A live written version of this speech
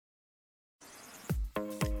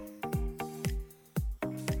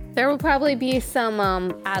There will probably be some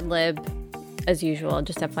ad lib as usual,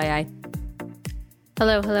 just FYI.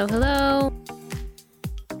 Hello, hello, hello.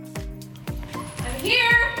 I'm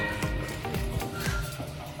here.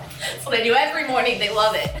 That's what I do every morning. They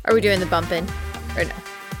love it. Are we doing the bumping or no?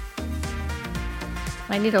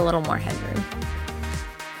 I need a little more headroom.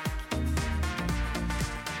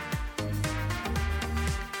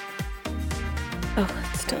 Oh,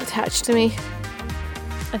 it's still attached to me.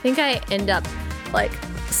 I think I end up like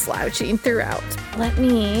slouching throughout. Let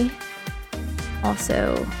me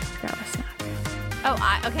also grab a snack.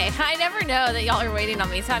 Oh, okay. I never know that y'all are waiting on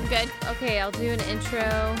me, so I'm good. Okay, I'll do an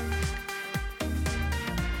intro.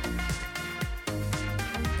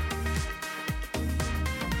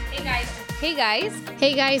 Hey guys.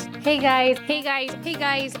 Hey guys. Hey guys. Hey guys. Hey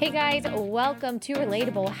guys. Hey guys. Welcome to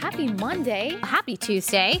Relatable. Happy Monday. Happy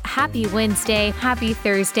Tuesday. Happy Wednesday. Happy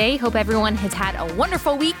Thursday. Hope everyone has had a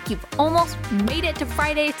wonderful week. You've almost made it to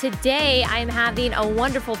Friday. Today, I'm having a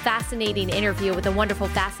wonderful, fascinating interview with a wonderful,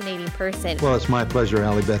 fascinating person. Well, it's my pleasure,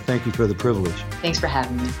 Allie Beth. Thank you for the privilege. Thanks for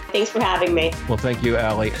having me. Thanks for having me. Well, thank you,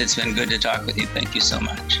 Allie. It's been good to talk with you. Thank you so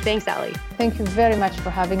much. Thanks, Allie. Thank you very much for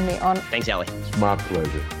having me on. Thanks, Allie. It's my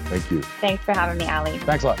pleasure. Thank you. Thanks for having me, Allie.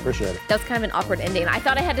 Thanks a lot. Appreciate it. That was kind of an awkward ending. I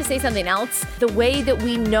thought I had to say something else. The way that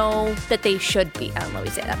we know that they should be. Let me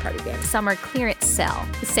say that part again. Summer clearance sale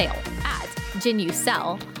at Genu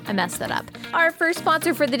Sell. I messed that up. Our first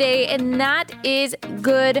sponsor for the day, and that is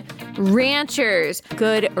Good Ranchers.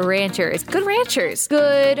 Good Ranchers. Good Ranchers.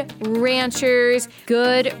 Good Ranchers.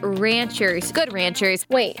 Good Ranchers. Good Ranchers.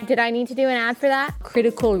 Wait, did I need to do an ad for that?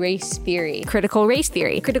 Critical race theory. Critical race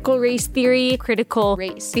theory. Critical race theory. Critical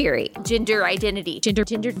race theory. Gender identity. Gender.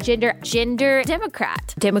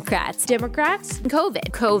 Democrat. Democrats. COVID.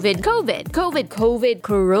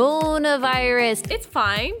 Coronavirus. It's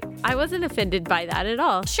fine. I wasn't offended by that at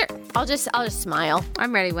all. Sure. I'll just smile.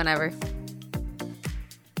 I'm ready whenever.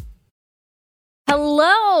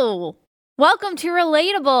 Hello. Welcome to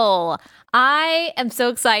Relatable. I am so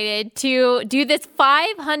excited to do this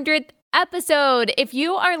 500th episode. If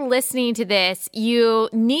you are listening to this, you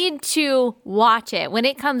need to watch it when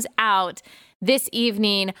it comes out this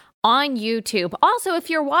evening on YouTube. Also, if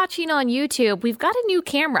you're watching on YouTube, we've got a new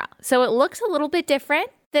camera, so it looks a little bit different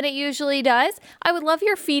than it usually does. I would love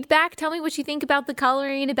your feedback. Tell me what you think about the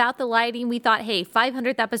coloring, about the lighting. We thought, hey,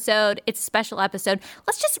 500th episode, it's a special episode.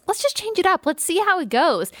 Let's just change it up. Let's see how it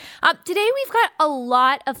goes. Today we've got a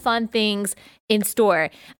lot of fun things in store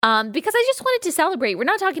because I just wanted to celebrate. We're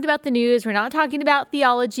not talking about the news. We're not talking about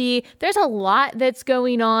theology. There's a lot that's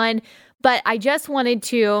going on, but I just wanted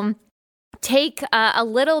to take a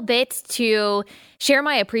little bit to share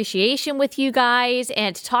my appreciation with you guys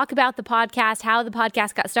and to talk about the podcast, how the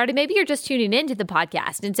podcast got started. Maybe you're just tuning into the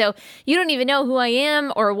podcast, and so you don't even know who I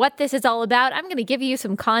am or what this is all about. I'm going to give you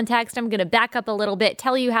some context. I'm going to back up a little bit,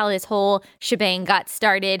 tell you how this whole shebang got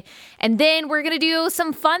started, and then we're going to do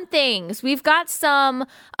some fun things. We've got some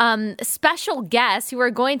special guests who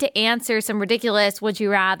are going to answer some ridiculous would you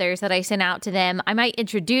rathers that I sent out to them. I might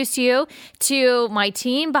introduce you to my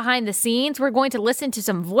team behind the scenes. We're going to listen to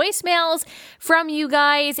some voicemails from you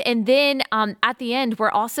guys, and then at the end we're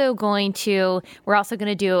also going to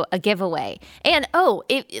do a giveaway. And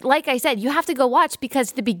like I said, you have to go watch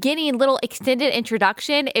because the beginning little extended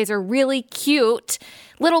introduction is a really cute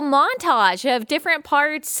little montage of different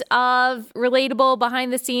parts of Relatable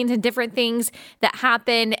behind the scenes and different things that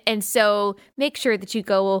happen. And so make sure that you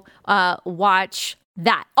go watch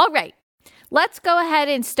that. All right, let's go ahead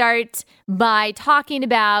and start by talking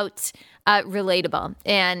about Relatable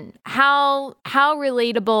and how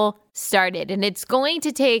Relatable started. And it's going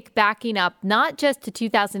to take backing up not just to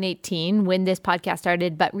 2018 when this podcast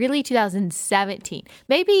started, but really 2017,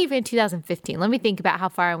 maybe even 2015. Let me think about how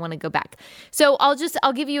far I want to go back. So I'll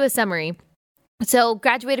give you a summary. So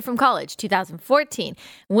graduated from college, 2014,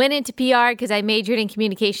 went into PR because I majored in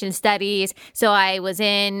communication studies. So I was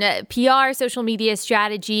in PR, social media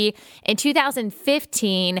strategy. In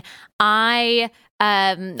 2015, I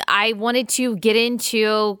wanted to get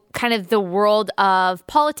into kind of the world of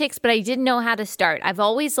politics, but I didn't know how to start. I've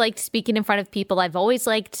always liked speaking in front of people. I've always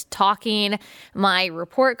liked talking. My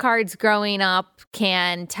report cards growing up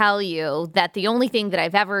can tell you that the only thing that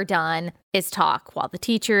I've ever done is talk while the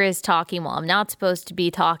teacher is talking, while I'm not supposed to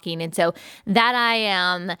be talking. And so that I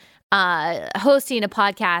am hosting a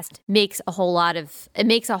podcast makes a whole lot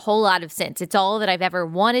of sense. It's all that I've ever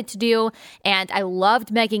wanted to do. And I loved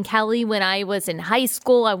Megyn Kelly when I was in high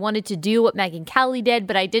school. I wanted to do what Megyn Kelly did,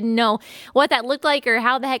 but I didn't know what that looked like or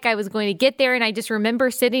how the heck I was going to get there. And I just remember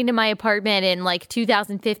sitting in my apartment in like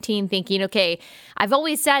 2015 thinking, okay, I've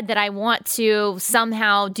always said that I want to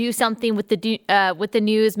somehow do something with the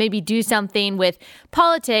news, maybe do something with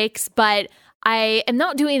politics, but I am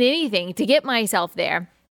not doing anything to get myself there.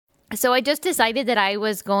 So I just decided that I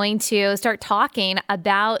was going to start talking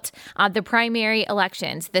about the primary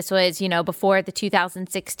elections. This was, before the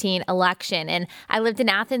 2016 election. And I lived in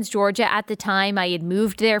Athens, Georgia at the time. I had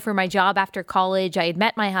moved there for my job after college. I had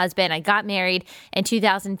met my husband. I got married in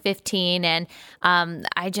 2015. And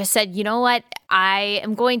I just said, you know what?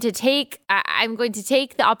 I'm going to take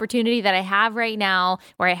the opportunity that I have right now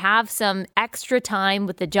where I have some extra time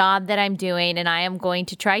with the job that I'm doing, and I am going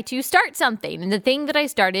to try to start something. And the thing that I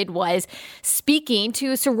started was speaking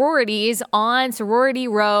to sororities on Sorority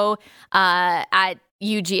Row at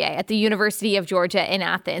UGA, at the University of Georgia in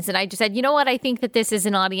Athens. And I just said, you know what? I think that this is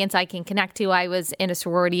an audience I can connect to. I was in a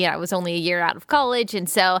sorority. I was only a year out of college. And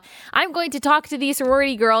so I'm going to talk to these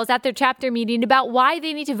sorority girls at their chapter meeting about why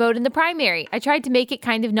they need to vote in the primary. I tried to make it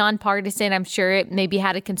kind of nonpartisan. I'm sure it maybe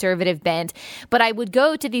had a conservative bent, but I would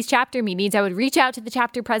go to these chapter meetings. I would reach out to the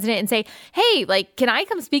chapter president and say, hey, can I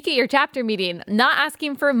come speak at your chapter meeting? Not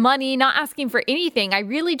asking for money, not asking for anything. I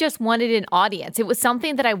really just wanted an audience. It was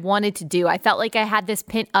something that I wanted to do. I felt like I had this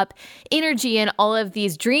pent up energy and all of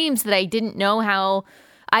these dreams that I didn't know how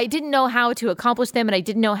to accomplish them, and I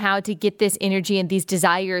didn't know how to get this energy and these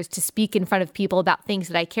desires to speak in front of people about things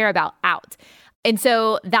that I care about out. And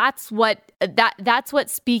so that's what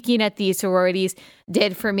speaking at these sororities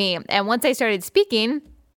did for me. And once I started speaking,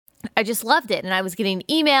 I just loved it. And I was getting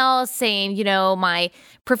emails saying, my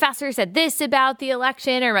professor said this about the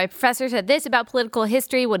election, or my professor said this about political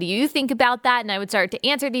history. What do you think about that? And I would start to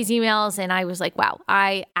answer these emails. And I was like, wow,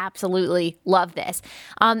 I absolutely love this.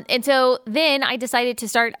 And so then I decided to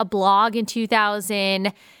start a blog in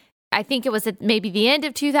 2000. I think it was at maybe the end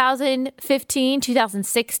of 2015,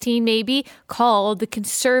 2016 maybe, called The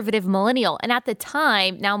Conservative Millennial. And at the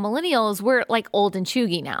time, now millennials were like old and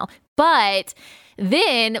chuggy now, but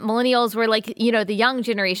then millennials were like, the young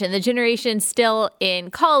generation, the generation still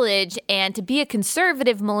in college. And to be a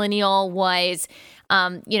conservative millennial was,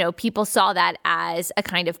 people saw that as a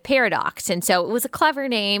kind of paradox. And so it was a clever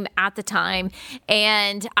name at the time.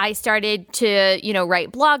 And I started to,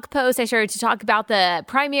 write blog posts. I started to talk about the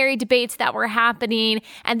primary debates that were happening.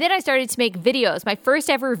 And then I started to make videos. My first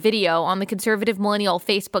ever video on the Conservative Millennial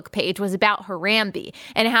Facebook page was about Harambee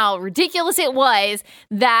and how ridiculous it was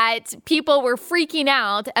that people were freaking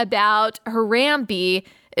out about Harambee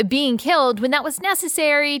being killed when that was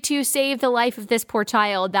necessary to save the life of this poor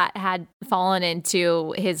child that had fallen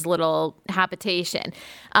into his little habitation,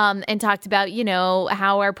 and talked about,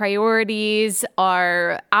 how our priorities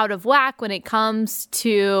are out of whack when it comes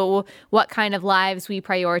to what kind of lives we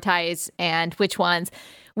prioritize and which ones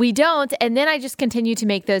we don't. And then I just continued to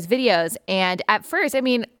make those videos. And at first,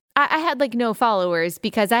 I had no followers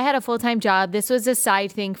because I had a full-time job. This was a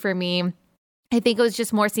side thing for me. I think it was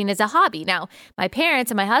just more seen as a hobby. Now, my parents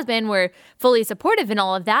and my husband were fully supportive in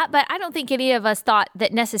all of that, but I don't think any of us thought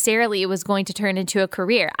that necessarily it was going to turn into a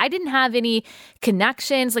career. I didn't have any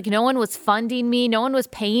connections. No one was funding me. No one was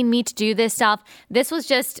paying me to do this stuff. This was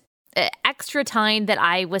just extra time that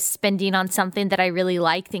I was spending on something that I really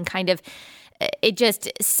liked, and kind of it just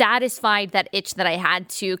satisfied that itch that I had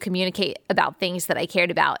to communicate about things that I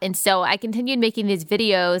cared about. And so I continued making these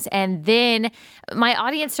videos, and then my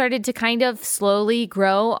audience started to kind of slowly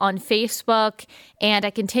grow on Facebook, and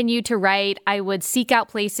I continued to write. I would seek out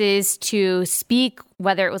places to speak,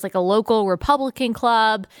 whether it was like a local Republican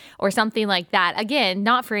club or something like that. Again,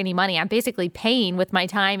 not for any money. I'm basically paying with my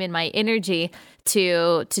time and my energy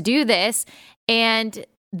to do this. And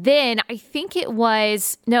then I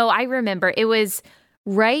remember it was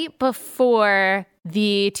right before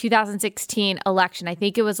the 2016 election. I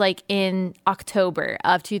think it was in October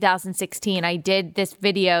of 2016. I did this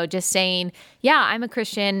video just saying, yeah, I'm a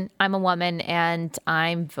Christian, I'm a woman, and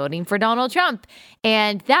I'm voting for Donald Trump.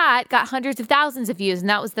 And that got hundreds of thousands of views. And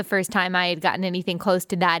that was the first time I had gotten anything close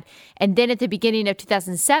to that. And then at the beginning of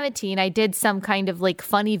 2017, I did some kind of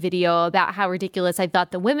funny video about how ridiculous I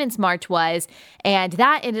thought the Women's March was. And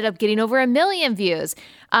that ended up getting over 1 million views.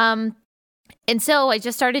 And so I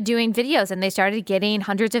just started doing videos, and they started getting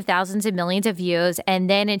hundreds of thousands and millions of views. And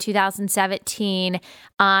then in 2017,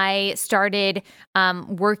 I started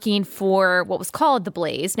working for what was called The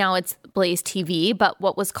Blaze. Now it's Blaze TV, but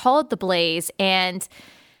what was called The Blaze. And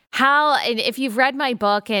and if you've read my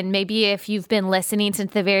book and maybe if you've been listening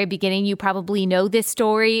since the very beginning, you probably know this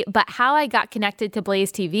story, but how I got connected to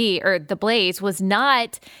Blaze TV or The Blaze was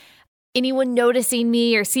not anyone noticing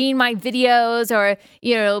me or seeing my videos or,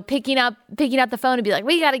 picking up the phone and be like,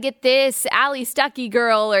 we got to get this Allie Stuckey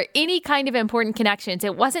girl or any kind of important connections.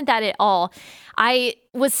 It wasn't that at all. I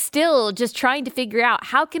was still just trying to figure out,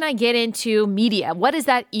 how can I get into media? What does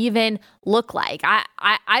that even look like?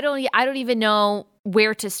 I don't even know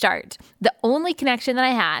where to start. The only connection that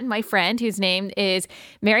I had, my friend whose name is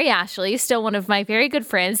Mary Ashley, still one of my very good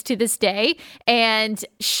friends to this day. And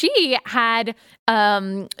she had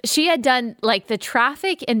done like the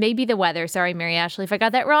traffic and maybe the weather. Sorry, Mary Ashley, if I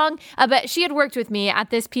got that wrong. But she had worked with me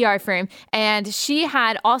at this PR firm, and she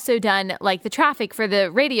had also done like the traffic for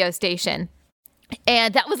the radio station.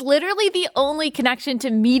 And that was literally the only connection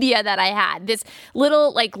to media that I had. This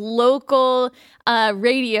little like local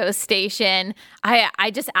radio station.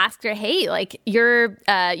 I just asked her, hey, like your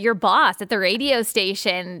boss at the radio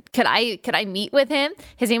station, could I meet with him?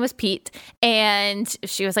 His name was Pete. And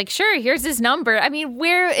she was like, sure, here's his number. I mean,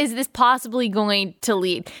 where is this possibly going to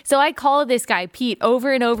lead? So I called this guy Pete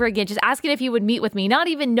over and over again, just asking if he would meet with me, not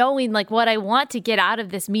even knowing like what I want to get out of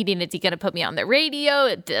this meeting. Is he going to put me on the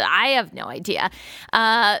radio? I have no idea.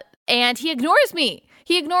 And he ignores me.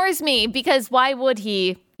 He ignores me because why would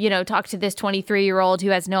he, talk to this 23-year-old who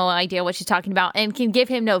has no idea what she's talking about and can give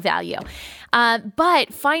him no value.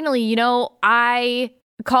 But finally, I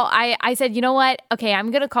said, you know what? Okay, I'm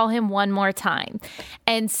going to call him one more time.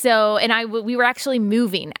 And so, we were actually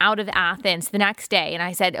moving out of Athens the next day. And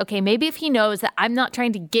I said, okay, maybe if he knows that I'm not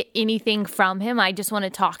trying to get anything from him, I just want to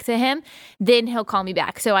talk to him, then he'll call me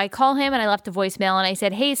back. So I call him and I left a voicemail and I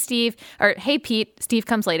said, hey, hey, Pete, Steve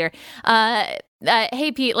comes later.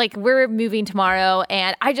 Hey, Pete, like we're moving tomorrow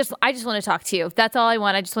and I just want to talk to you. That's all I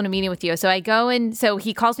want. I just want a meeting with you. So I go and so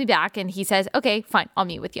he calls me back and he says, okay, fine, I'll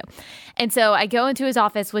meet with you. And so I go into his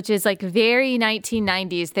office, which is like very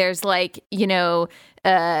 1990s. There's like,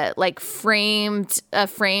 like framed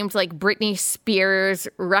like Britney Spears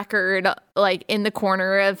record, like in the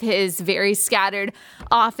corner of his very scattered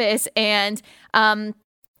office. And,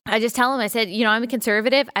 I just tell him, I said, I'm a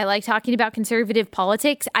conservative. I like talking about conservative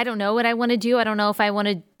politics. I don't know what I want to do. I don't know if I want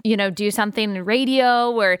to, do something in radio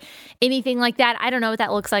or anything like that. I don't know what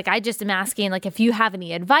that looks like. I just am asking, like, if you have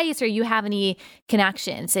any advice or you have any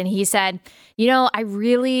connections. And he said, I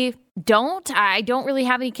really don't. I don't really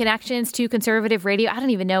have any connections to conservative radio. I don't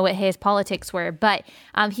even know what his politics were. But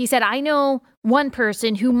he said, I know one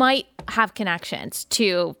person who might have connections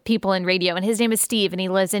to people in radio, and his name is Steve, and he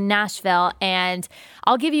lives in Nashville, and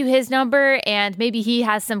I'll give you his number, and maybe he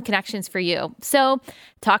has some connections for you. So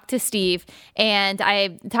talk to Steve, and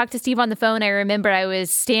I talked to Steve on the phone. I remember I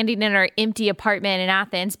was standing in our empty apartment in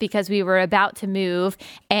Athens because we were about to move,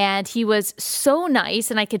 and he was so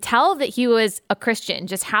nice, and I could tell that he was a Christian,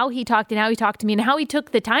 just how he talked and how he talked to me and how he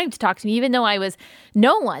took the time to talk to me, even though I was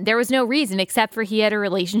no one. There was no reason except for he had a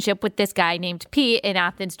relationship with this guy named Pete in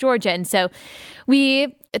Athens, Georgia. And so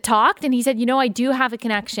we talked and he said, I do have a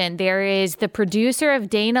connection. There is the producer of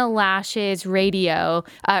Dana Lash's radio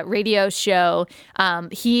show.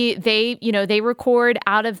 They record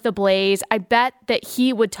out of the Blaze. I bet that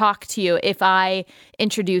he would talk to you if I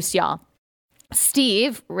introduced y'all.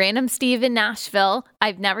 Steve, random Steve in Nashville.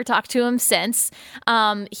 I've never talked to him since.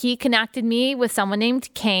 He connected me with someone named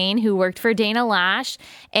Kane who worked for Dana Lash,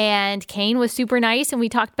 and Kane was super nice, and we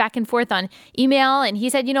talked back and forth on email, and he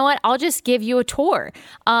said, you know what, I'll just give you a tour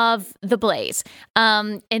of the Blaze.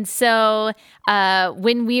 And so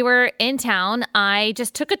when we were in town, I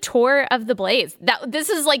just took a tour of the Blaze. This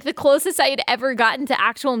is like the closest I had ever gotten to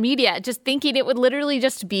actual media, just thinking it would literally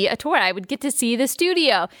just be a tour. I would get to see the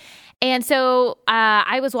studio. And so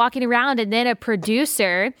I was walking around, and then a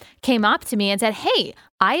producer came up to me and said, hey,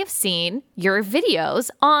 I have seen your videos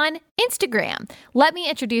on Instagram. Let me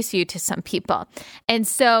introduce you to some people. And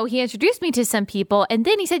so he introduced me to some people. And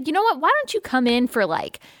then he said, you know what? Why don't you come in for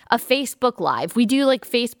like a Facebook Live? We do like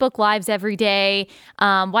Facebook Lives every day.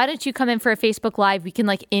 Why don't you come in for a Facebook Live? We can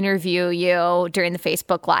like interview you during the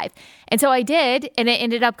Facebook Live. And so I did, and it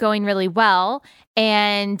ended up going really well.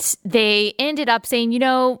 And they ended up saying,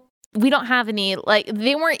 we don't have any, like,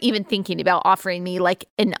 they weren't even thinking about offering me like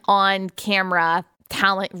an on-camera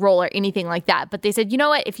talent role or anything like that. But they said, you know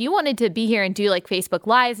what, if you wanted to be here and do like Facebook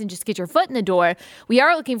Lives and just get your foot in the door, we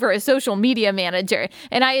are looking for a social media manager.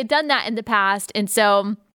 And I had done that in the past. And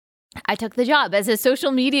so I took the job as a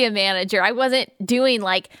social media manager. I wasn't doing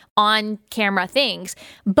like on-camera things.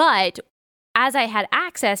 But as I had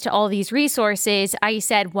access to all these resources, I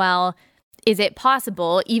said, well, is it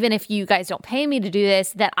possible, even if you guys don't pay me to do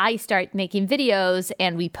this, that I start making videos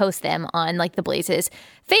and we post them on like the Blaze's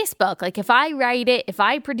Facebook? Like if I write it, if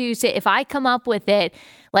I produce it, if I come up with it,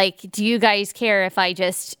 like, do you guys care if I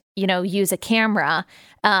just, use a camera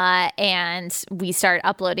and we start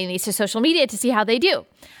uploading these to social media to see how they do?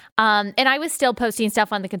 And I was still posting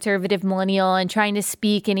stuff on the Conservative Millennial and trying to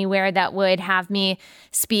speak anywhere that would have me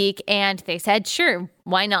speak. And they said, sure,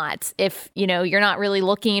 why not? If, you're not really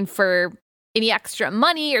looking for any extra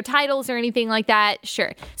money or titles or anything like that,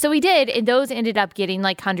 sure. So we did, and those ended up getting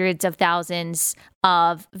like hundreds of thousands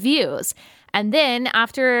of views. And then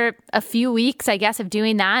after a few weeks, I guess, of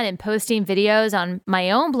doing that and posting videos on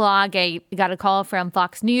my own blog, I got a call from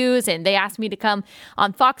Fox News and they asked me to come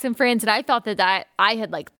on Fox and Friends. And I thought that I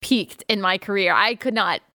had like peaked in my career. I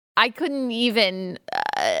couldn't even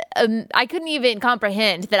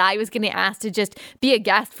comprehend that I was getting asked to just be a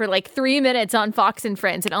guest for like 3 minutes on Fox and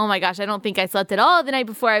Friends. And oh my gosh, I don't think I slept at all the night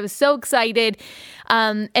before. I was so excited.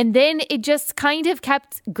 And then it just kind of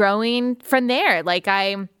kept growing from there. Like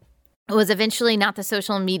I was eventually not the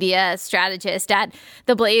social media strategist at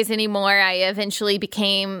The Blaze anymore. I eventually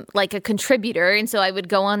became like a contributor. And so I would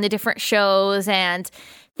go on the different shows and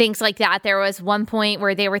things like that. There was one point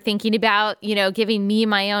where they were thinking about, giving me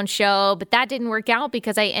my own show, but that didn't work out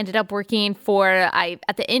because I ended up working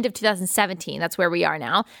at the end of 2017, that's where we are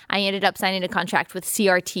now, I ended up signing a contract with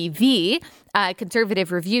CRTV,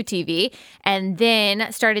 Conservative Review TV, and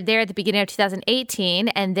then started there at the beginning of 2018.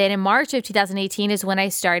 And then in March of 2018 is when I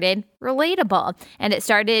started Relatable. And it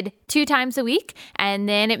started 2 times a week. And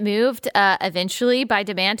then it moved eventually by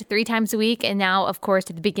demand to 3 times a week. And now, of course,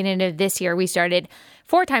 at the beginning of this year, we started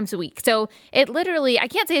 4 times a week. So it literally, I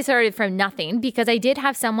can't say it started from nothing because I did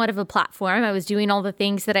have somewhat of a platform. I was doing all the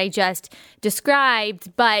things that I just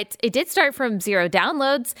described, but it did start from 0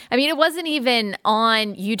 downloads. I mean, it wasn't even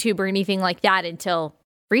on YouTube or anything like that until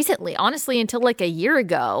recently, honestly, until like a year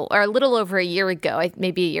ago or a little over a year ago,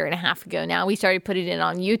 maybe a year and a half ago now, we started putting it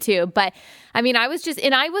on YouTube. But I mean, I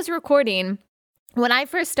was recording when I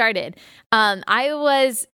first started. I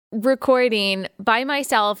was recording by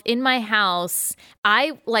myself in my house.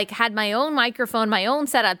 I had my own microphone, my own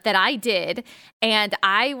setup that I did. And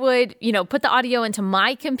I would, put the audio into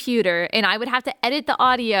my computer and I would have to edit the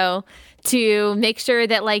audio to make sure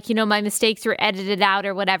that my mistakes were edited out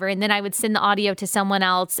or whatever. And then I would send the audio to someone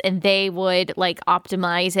else and they would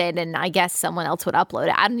optimize it. And I guess someone else would upload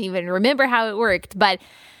it. I don't even remember how it worked, but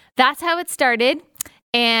that's how it started.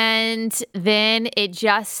 And then it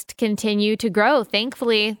just continued to grow,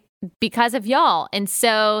 thankfully, because of y'all. And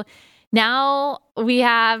so now we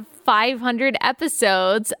have 500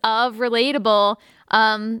 episodes of Relatable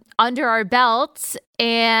under our belts.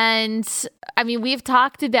 And I mean, we've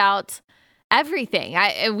talked about everything.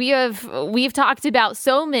 We've talked about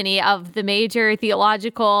so many of the major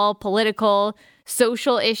theological, political,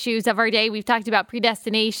 social issues of our day. We've talked about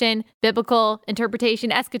predestination, biblical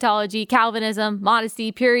interpretation, eschatology, Calvinism,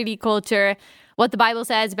 modesty, purity culture, what the Bible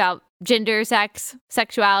says about gender, sex,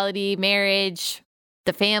 sexuality, marriage,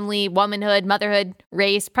 the family, womanhood, motherhood,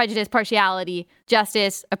 race, prejudice, partiality,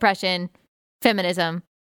 justice, oppression, feminism,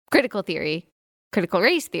 critical theory, critical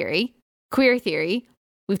race theory, queer theory.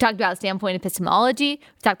 We've talked about standpoint epistemology.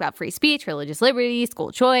 We've talked about free speech, religious liberty,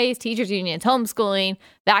 school choice, teachers unions, homeschooling,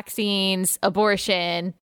 vaccines,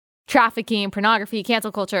 abortion, trafficking, pornography,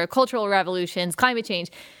 cancel culture, cultural revolutions, climate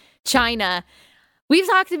change, China. We've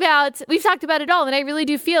talked about it all, and I really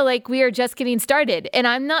do feel like we are just getting started. And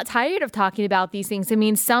I'm not tired of talking about these things. I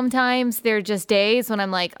mean, sometimes there are just days when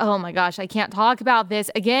I'm like, oh my gosh, I can't talk about this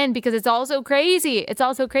again because it's all so crazy. It's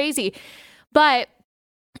all so crazy. But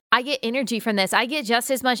I get energy from this. I get just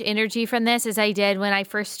as much energy from this as I did when I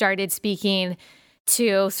first started speaking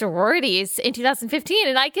to sororities in 2015.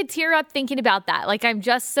 And I could tear up thinking about that. I'm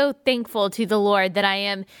just so thankful to the Lord that I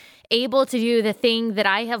am able to do the thing that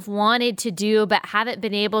I have wanted to do but haven't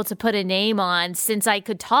been able to put a name on since I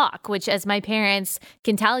could talk, which, as my parents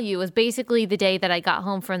can tell you, was basically the day that I got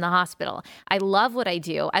home from the hospital. I love what I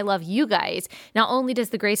do. I love you guys. Not only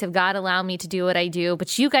does the grace of God allow me to do what I do,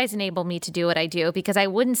 but you guys enable me to do what I do, because I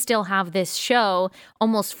wouldn't still have this show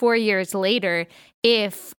almost 4 years later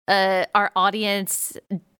if our audience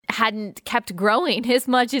hadn't kept growing as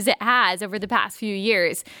much as it has over the past few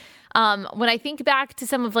years. When I think back to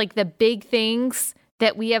some of the big things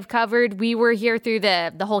that we have covered, we were here through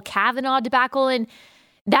the whole Kavanaugh debacle, and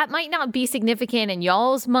that might not be significant in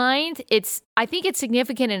y'all's mind. I think it's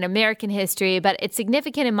significant in American history, but it's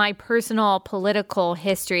significant in my personal political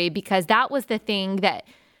history because that was the thing that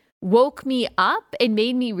woke me up and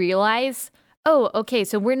made me realize, oh, okay,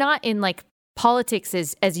 so we're not in politics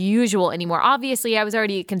as usual anymore. Obviously, I was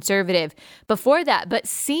already a conservative before that, but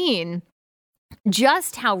seeing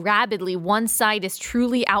just how rabidly one side is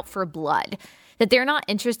truly out for blood, that they're not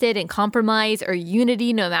interested in compromise or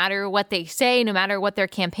unity, no matter what they say, no matter what their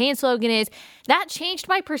campaign slogan is, that changed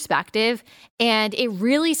my perspective. And it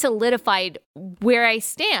really solidified where I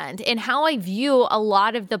stand and how I view a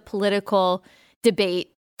lot of the political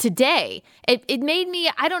debate today. It made me,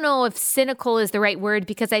 I don't know if cynical is the right word,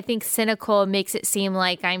 because I think cynical makes it seem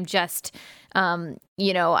like I'm just, I'm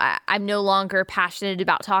no longer passionate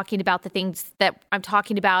about talking about the things that I'm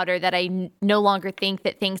talking about, or that I no longer think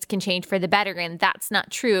that things can change for the better. And that's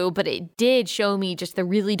not true, but it did show me just the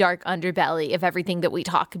really dark underbelly of everything that we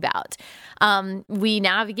talk about. We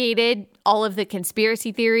navigated all of the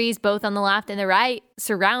conspiracy theories, both on the left and the right,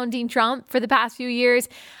 surrounding Trump for the past few years.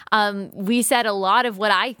 We said a lot of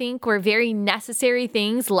what I think were very necessary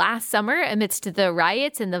things last summer amidst the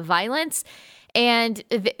riots and the violence. And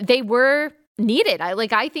they were needed.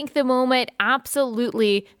 I think the moment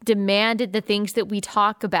absolutely demanded the things that we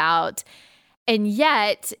talk about. And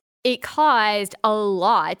yet it caused a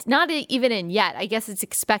lot, not even in yet. I guess it's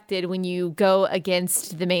expected when you go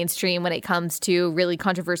against the mainstream when it comes to really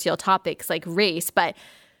controversial topics like race. But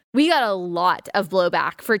we got a lot of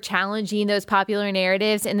blowback for challenging those popular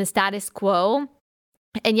narratives and the status quo.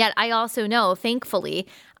 And yet I also know, thankfully,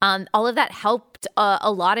 all of that helped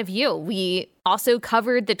a lot of you. We also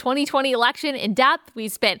covered the 2020 election in depth. We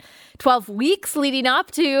spent 12 weeks leading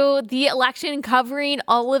up to the election covering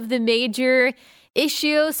all of the major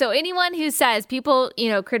issues. So anyone who says people,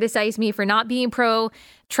 criticize me for not being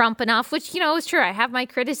pro-Trump enough, which, is true. I have my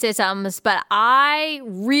criticisms, but I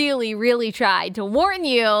really, really tried to warn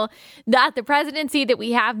you that the presidency that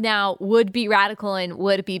we have now would be radical and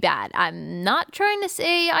would be bad. I'm not trying to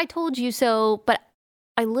say I told you so, but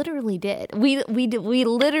I literally did. We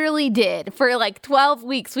literally did. For like 12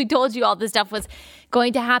 weeks, we told you all this stuff was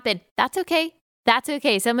going to happen. That's okay. That's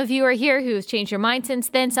okay. Some of you are here who've changed your mind since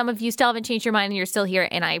then. Some of you still haven't changed your mind and you're still here,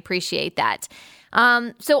 and I appreciate that.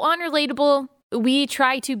 So on Relatable, we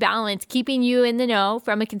try to balance keeping you in the know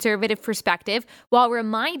from a conservative perspective while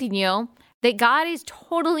reminding you that God is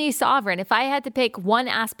totally sovereign. If I had to pick one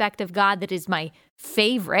aspect of God that is my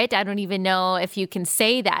favorite, I don't even know if you can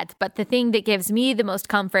say that, but the thing that gives me the most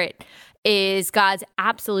comfort is God's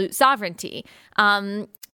absolute sovereignty.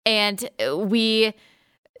 And we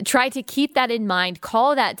try to keep that in mind,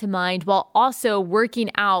 call that to mind, while also working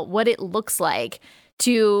out what it looks like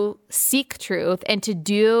to seek truth and to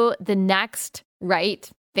do the next right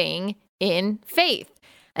thing in faith.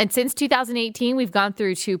 And since 2018, we've gone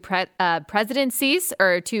through two presidents,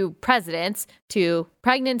 2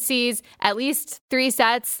 pregnancies, at least 3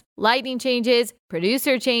 sets, lighting changes,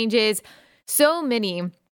 producer changes, so many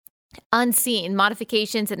unseen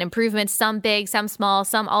modifications and improvements, some big, some small,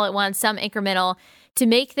 some all at once, some incremental, to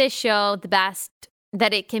make this show the best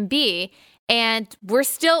that it can be. And we're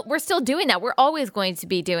still doing that. We're always going to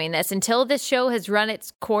be doing this until this show has run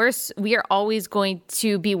its course. We are always going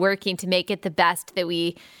to be working to make it the best that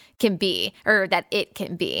we can be, or that it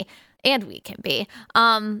can be, and we can be.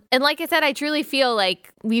 And like I said, I truly feel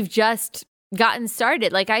like we've just gotten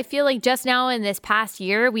started. Like, I feel like just now in this past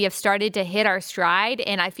year, we have started to hit our stride,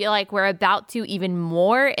 and I feel like we're about to even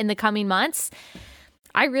more in the coming months.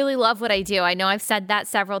 I really love what I do. I know I've said that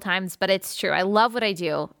several times, but it's true. I love what I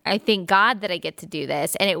do. I thank God that I get to do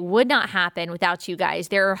this, and it would not happen without you guys.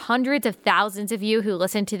 There are hundreds of thousands of you who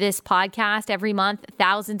listen to this podcast every month,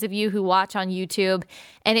 thousands of you who watch on YouTube,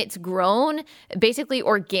 and it's grown basically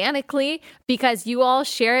organically because you all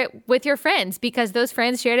share it with your friends, because those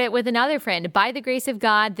friends shared it with another friend. By the grace of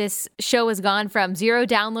God, this show has gone from 0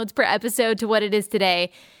 downloads per episode to what it is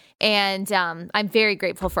today. And I'm very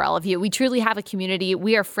grateful for all of you. We truly have a community.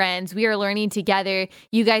 We are friends. We are learning together.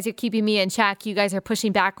 You guys are keeping me in check. You guys are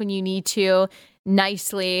pushing back when you need to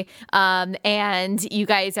nicely. And you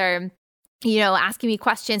guys are, asking me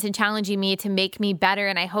questions and challenging me to make me better.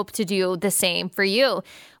 And I hope to do the same for you.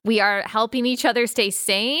 We are helping each other stay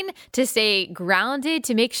sane, to stay grounded,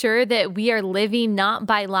 to make sure that we are living not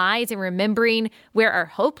by lies and remembering where our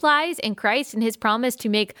hope lies in Christ and his promise to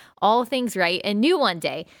make all things right and new one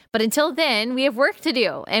day. But until then, we have work to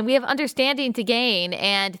do and we have understanding to gain.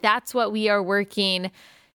 And that's what we are working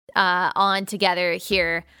on together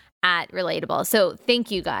here at Relatable. So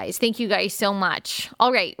thank you guys. Thank you guys so much.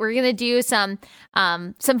 All right. We're going to do some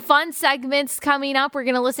fun segments coming up. We're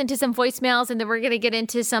going to listen to some voicemails, and then we're going to get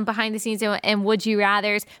into some behind the scenes and would you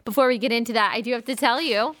rathers. Before we get into that, I do have to tell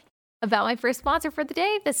you about my first sponsor for the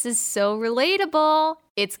day. This is so relatable.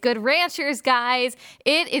 It's Good Ranchers, guys.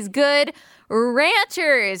 It is Good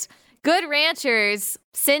Ranchers. Good Ranchers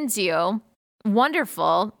sends you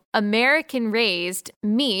wonderful American raised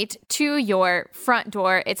meat to your front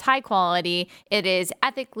door. It's high quality. It is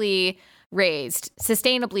ethically raised,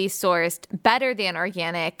 sustainably sourced, better than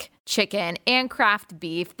organic chicken and craft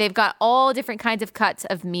beef. They've got all different kinds of cuts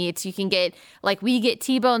of meats. You can get, like, we get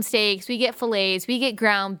T-bone steaks, we get fillets, we get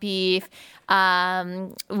ground beef,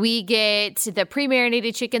 we get the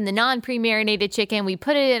pre-marinated chicken, the non-pre-marinated chicken. We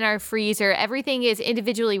put it in our freezer. Everything is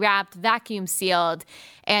individually wrapped, vacuum sealed,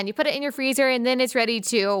 and you put it in your freezer, and then it's ready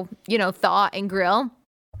to, thaw and grill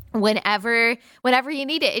whenever you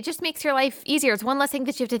need it. It just makes your life easier. It's one less thing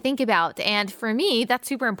that you have to think about. And for me, that's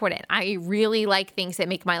super important. I really like things that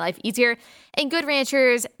make my life easier. And Good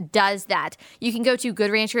Ranchers does that. You can go to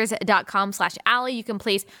goodranchers.com/Allie. You can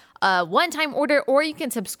place a one-time order, or you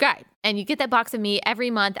can subscribe, and you get that box of meat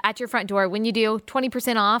every month at your front door. When you do,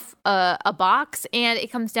 20% off a box, and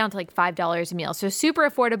it comes down to like $5 a meal. So super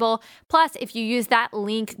affordable. Plus, if you use that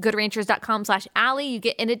link, goodranchers.com/Allie, you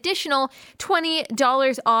get an additional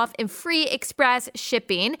 $20 off and free express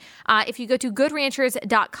shipping. If you go to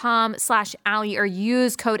goodranchers.com/Allie or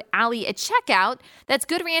use code Allie at checkout, that's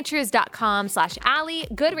goodranchers.com/Allie,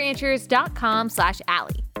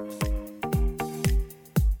 goodranchers.com/Allie.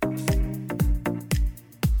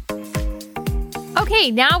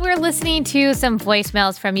 Okay, now we're listening to some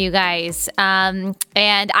voicemails from you guys. And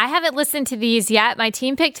I haven't listened to these yet. My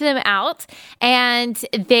team picked them out, and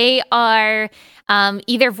they are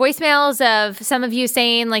either voicemails of some of you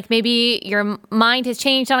saying, like, maybe your mind has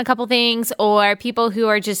changed on a couple things, or people who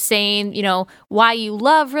are just saying, why you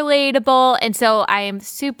love Relatable. And so I am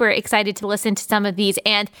super excited to listen to some of these.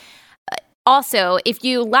 And also, if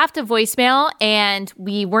you left a voicemail and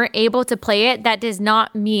we weren't able to play it, that does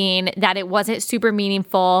not mean that it wasn't super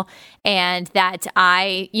meaningful and that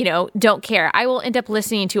I, don't care. I will end up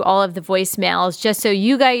listening to all of the voicemails just so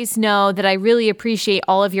you guys know that I really appreciate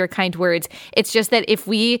all of your kind words. It's just that if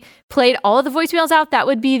we played all of the voicemails out, that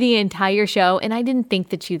would be the entire show. And I didn't think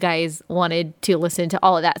that you guys wanted to listen to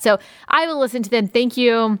all of that. So I will listen to them. Thank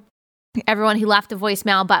you, everyone who left a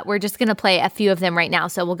voicemail, but we're just going to play a few of them right now.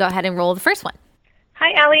 So we'll go ahead and roll the first one.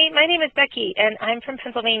 Hi, Allie. My name is Becky, and I'm from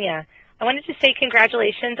Pennsylvania. I wanted to say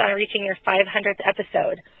congratulations on reaching your 500th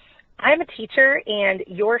episode. I'm a teacher, and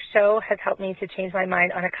your show has helped me to change my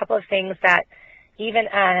mind on a couple of things that, even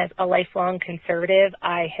as a lifelong conservative,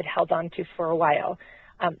 I had held on to for a while.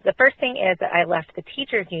 The first thing is that I left the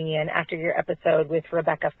teachers union after your episode with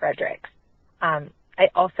Rebecca Fredericks. I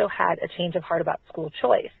also had a change of heart about school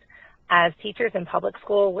choice. As teachers in public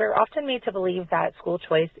school, we're often made to believe that school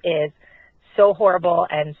choice is so horrible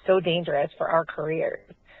and so dangerous for our careers.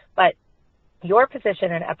 But your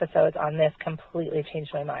position and episodes on this completely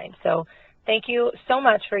changed my mind. So thank you so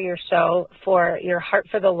much for your show, for your heart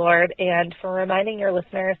for the Lord, and for reminding your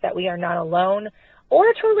listeners that we are not alone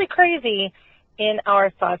or totally crazy in our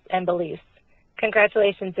thoughts and beliefs.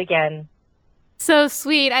 Congratulations again. So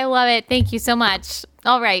sweet. I love it. Thank you so much.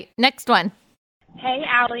 All right, next one. Hey,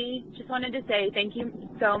 Allie, just wanted to say thank you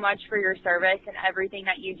so much for your service and everything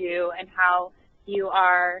that you do and how you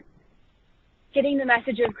are getting the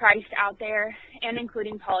message of Christ out there and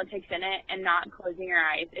including politics in it and not closing your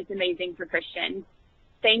eyes. It's amazing for Christians.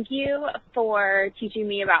 Thank you for teaching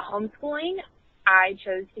me about homeschooling. I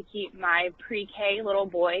chose to keep my pre-K little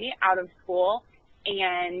boy out of school,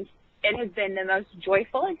 and it has been the most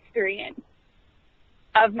joyful experience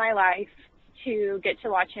of my life to get to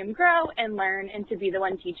watch him grow and learn and to be the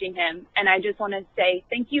one teaching him. And I just want to say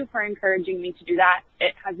thank you for encouraging me to do that.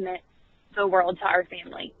 It has meant the world to our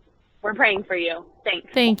family. We're praying for you.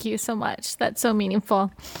 Thanks. Thank you so much. That's so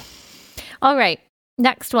meaningful. All right,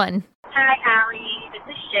 next one. Hi, Allie. This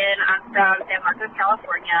is Shin. I'm from San Marcos,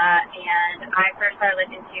 California, and I first started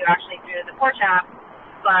listening to you actually through the Porch app,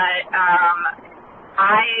 but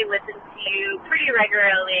I listen to you pretty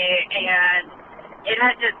regularly, and it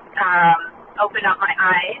has just opened up my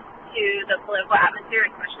eyes to the political atmosphere,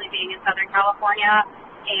 especially being in Southern California,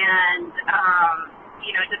 and,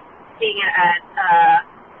 just being a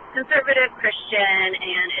conservative Christian,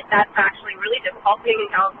 and that's actually really difficult being in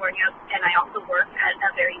California, and I also work at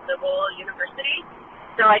a very liberal university.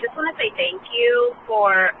 So I just want to say thank you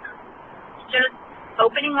for just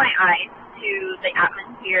opening my eyes to the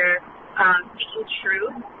atmosphere, speaking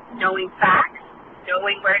truth, knowing facts,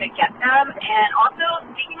 knowing where to get them, and also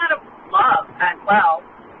speaking out of love as well.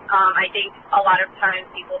 I think a lot of times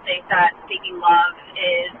people think that speaking love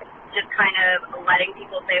is just kind of letting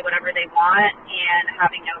people say whatever they want and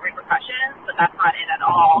having no repercussions, but that's not it at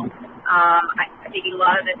all. Speaking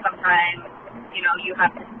love is sometimes, you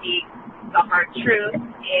have to speak the hard truth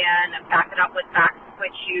and back it up with facts,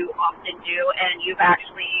 which you often do, and you've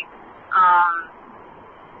actually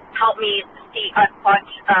helped me see a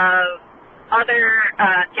bunch of other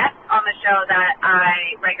guests on the show that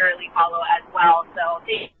I regularly follow as well. So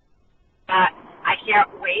I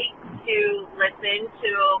can't wait to listen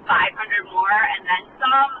to 500 more and then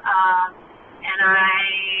some. And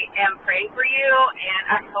I am praying for you, and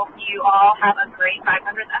I hope you all have a great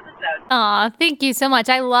 500th episode. Aw, thank you so much.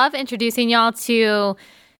 I love introducing y'all to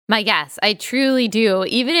my guests. I truly do.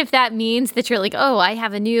 Even if that means that you're like, oh, I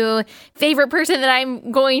have a new favorite person that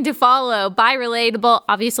I'm going to follow. Bye, Relatable.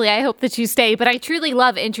 Obviously, I hope that you stay, but I truly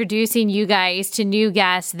love introducing you guys to new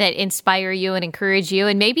guests that inspire you and encourage you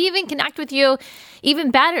and maybe even connect with you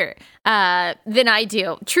even better than I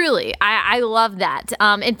do. Truly, I love that.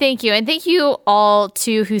 And thank you. And thank you all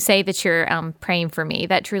too who say that you're praying for me.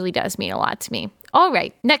 That truly does mean a lot to me. All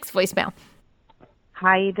right, next voicemail.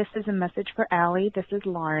 Hi, this is a message for Allie. This is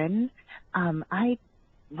Lauren. I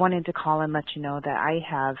wanted to call and let you know that I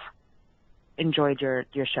have enjoyed your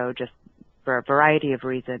show just for a variety of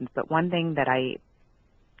reasons. But one thing that I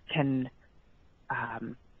can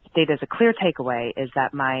state as a clear takeaway is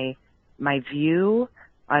that my view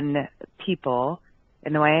on people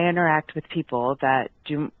and the way I interact with people that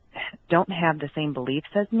don't have the same beliefs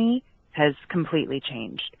as me has completely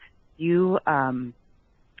changed. You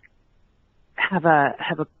have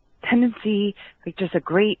a tendency, like just a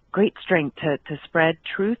great strength to spread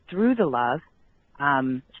truth through the love,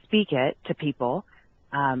 speak it to people,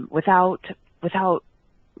 without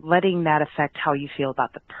letting that affect how you feel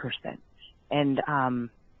about the person. And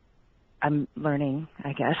I'm learning,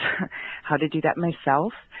 I guess, how to do that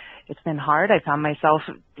myself. It's been hard. I found myself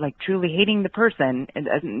like truly hating the person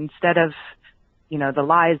instead of, the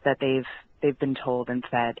lies that they've been told and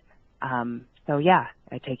fed. So yeah,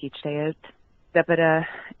 I take each day a step at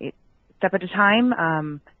a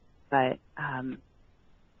time. But I'm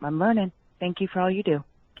learning. Thank you for all you do.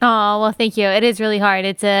 Oh, well, thank you. It is really hard.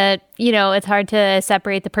 It's it's hard to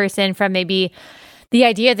separate the person from maybe the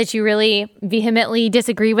idea that you really vehemently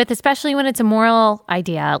disagree with, especially when it's a moral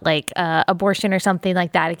idea like abortion or something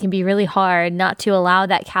like that. It can be really hard not to allow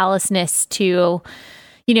that callousness to,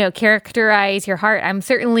 characterize your heart. I'm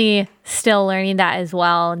certainly still learning that as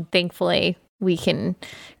well. And thankfully, we can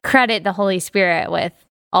credit the Holy Spirit with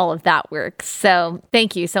all of that work. So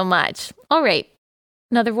thank you so much. All right.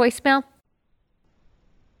 Another voicemail.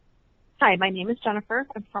 Hi, my name is Jennifer.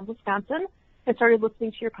 I'm from Wisconsin. I started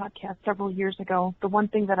listening to your podcast several years ago. The one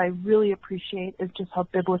thing that I really appreciate is just how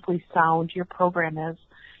biblically sound your program is.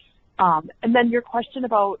 And then your question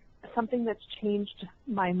about something that's changed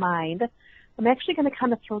my mind. I'm actually going to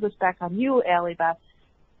kind of throw this back on you, Allie Beth.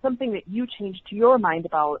 Something that you changed your mind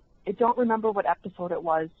about. I don't remember what episode it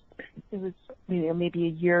was. It was maybe a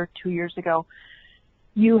year, 2 years ago.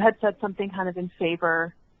 You had said something kind of in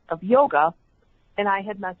favor of yoga. And I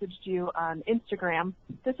had messaged you on Instagram.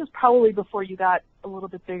 This is probably before you got a little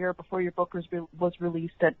bit bigger, before your book was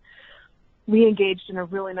released. And we engaged in a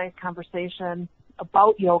really nice conversation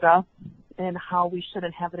about yoga and how we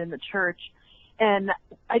shouldn't have it in the church. And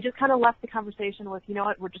I just kind of left the conversation with, you know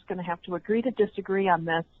what, we're just going to have to agree to disagree on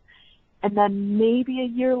this. And then maybe a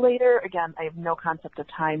year later, again, I have no concept of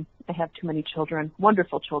time. I have too many children,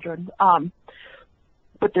 wonderful children,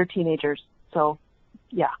 but they're teenagers. So,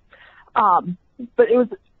 yeah. But it was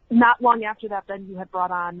not long after that, then you had brought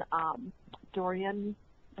on Dorian,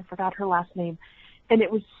 I forgot her last name, and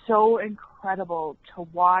it was so incredible to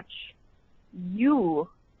watch you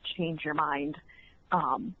change your mind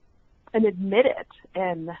and admit it.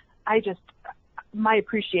 And my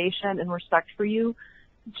appreciation and respect for you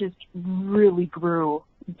just really grew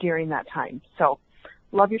during that time. So,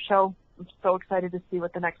 love your show. I'm so excited to see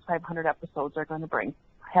what the next 500 episodes are going to bring.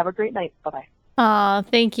 Have a great night. Bye-bye. Oh,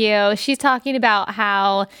 thank you. She's talking about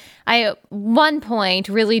how I, at one point,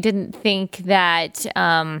 really didn't think that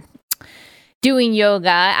doing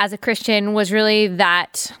yoga as a Christian was really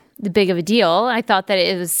that big of a deal. I thought that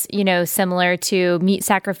it was, similar to meat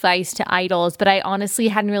sacrifice to idols, but I honestly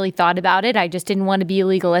hadn't really thought about it. I just didn't want to be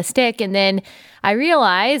legalistic. And then I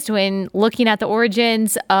realized when looking at the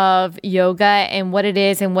origins of yoga and what it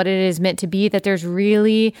is and what it is meant to be, that there's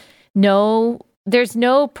really there's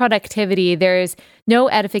no productivity, there's no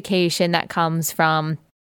edification that comes from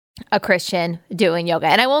a Christian doing yoga.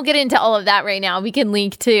 And I won't get into all of that right now. We can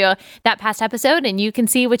link to that past episode and you can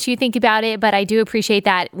see what you think about it. But I do appreciate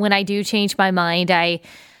that when I do change my mind, I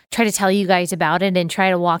try to tell you guys about it and try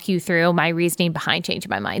to walk you through my reasoning behind changing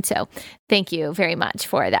my mind. So thank you very much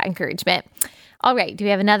for that encouragement. All right. Do we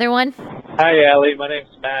have another one? Hi, Allie. My name's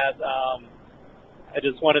Matt. I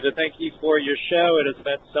just wanted to thank you for your show. It has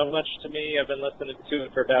meant so much to me. I've been listening to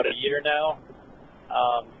it for about a year now.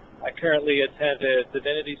 I currently attend a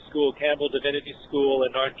divinity school, Campbell Divinity School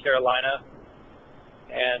in North Carolina,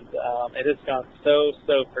 and it has gone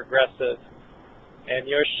so progressive. And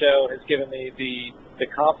your show has given me the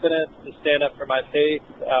confidence to stand up for my faith.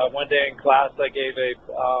 One day in class, I gave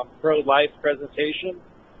a pro-life presentation,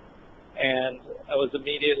 and I was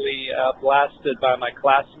immediately blasted by my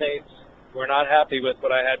classmates who were not happy with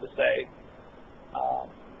what I had to say.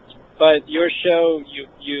 But your show,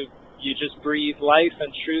 you just breathe life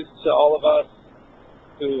and truth to all of us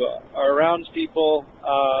who are around people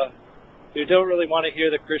who don't really want to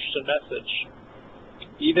hear the Christian message.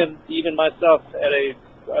 Even myself at a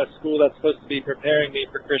school that's supposed to be preparing me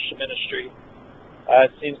for Christian ministry,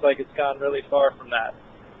 it seems like it's gone really far from that.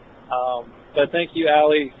 But thank you,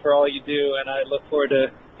 Allie, for all you do, and I look forward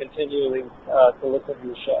to continually to listen to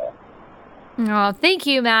your show. Oh, thank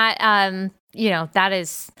you, Matt. That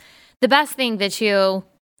is the best thing that you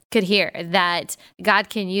could hear, that God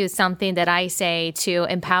can use something that I say to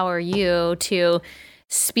empower you to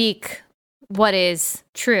speak what is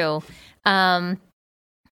true.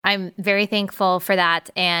 I'm very thankful for that.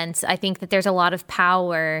 And I think that there's a lot of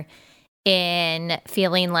power in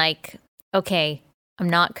feeling like, okay, I'm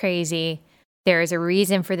not crazy. There is a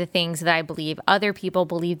reason for the things that I believe. Other people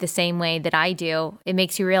believe the same way that I do. It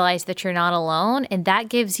makes you realize that you're not alone. And that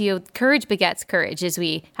gives you courage begets courage, as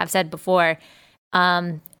we have said before.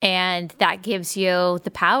 And that gives you the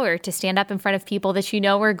power to stand up in front of people that you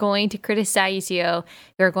know are going to criticize you,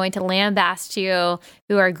 who are going to lambaste you,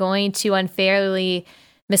 who are going to unfairly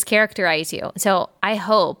mischaracterize you. So I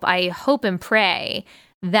hope and pray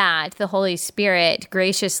that the Holy Spirit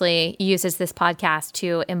graciously uses this podcast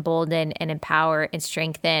to embolden and empower and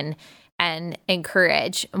strengthen and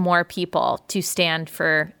encourage more people to stand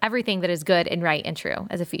for everything that is good and right and true,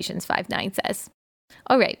 as Ephesians 5:9 says.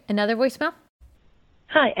 All right, another voicemail.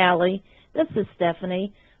 Hi, Allie. This is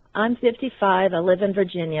Stephanie. I'm 55. I live in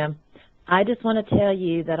Virginia. I just want to tell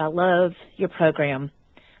you that I love your program.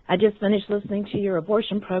 I just finished listening to your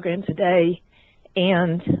abortion program today,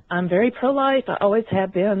 and I'm very pro-life. I always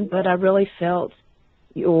have been, but I really felt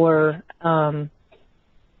your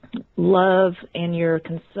love and your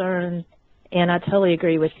concern, and I totally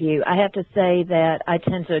agree with you. I have to say that I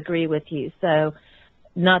tend to agree with you, so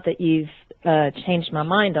not that you've changed my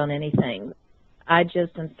mind on anything. I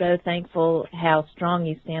just am so thankful how strong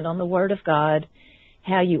you stand on the Word of God,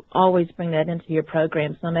 how you always bring that into your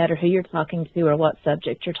programs, no matter who you're talking to or what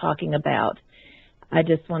subject you're talking about. I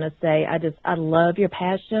just want to say I love your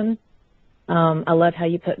passion. I love how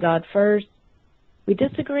you put God first. We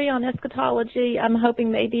disagree on eschatology. I'm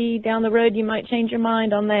hoping maybe down the road you might change your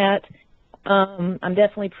mind on that. I'm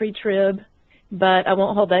definitely pre-trib, but I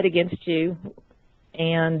won't hold that against you.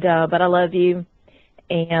 And but I love you,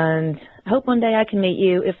 and I hope one day I can meet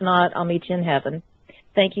you. If not, I'll meet you in heaven.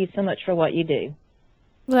 Thank you so much for what you do.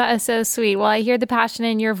 Well, that is so sweet. Well, I hear the passion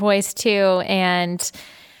in your voice too. And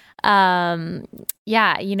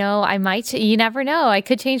yeah, you never know. I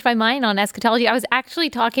could change my mind on eschatology. I was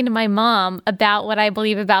actually talking to my mom about what I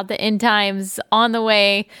believe about the end times on the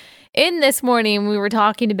way in this morning. We were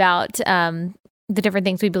talking about the different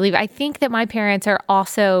things we believe. I think that my parents are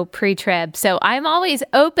also pre-trib. So I'm always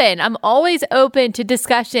open. To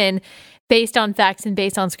discussion based on facts and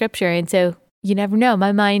based on scripture. And so you never know.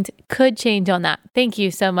 My mind could change on that. Thank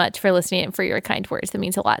you so much for listening and for your kind words. That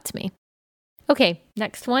means a lot to me. Okay,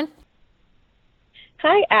 next one.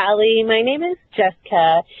 Hi, Allie. My name is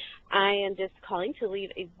Jessica. I am just calling to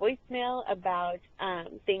leave a voicemail about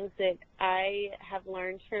things that I have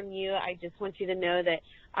learned from you. I just want you to know that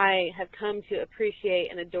I have come to appreciate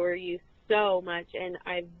and adore you so much, and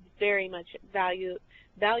I very much value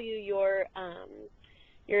your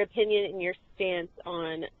opinion and your stance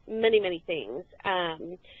on many things.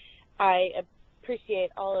 I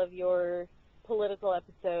appreciate all of your political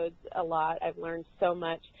episodes a lot. I've learned so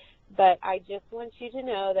much, but I just want you to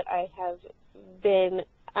know that I have been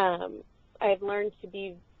I've learned to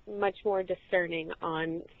be much more discerning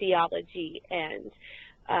on theology and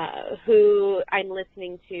who I'm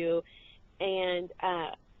listening to, and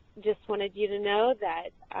just wanted you to know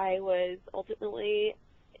that I was ultimately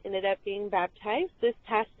ended up being baptized this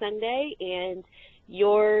past Sunday, and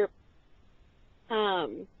your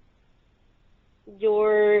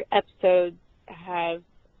episodes have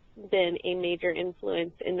been a major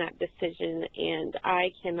influence in that decision, and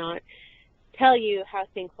I cannot tell you how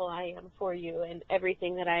thankful I am for you and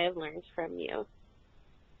everything that I have learned from you.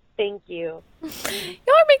 Thank you. Y'all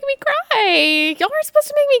are making me cry. Y'all are supposed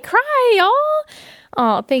to make me cry, y'all.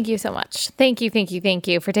 Oh, thank you so much. Thank you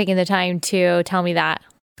for taking the time to tell me that.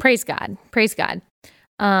 Praise God.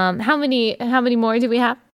 How many more do we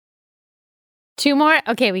have? 2 more?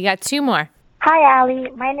 Okay, we got 2 more. Hi, Allie.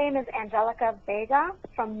 My name is Angelica Vega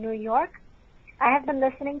from New York. I have been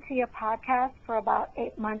listening to your podcast for about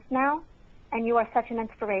 8 months now, and you are such an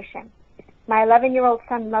inspiration. My 11-year-old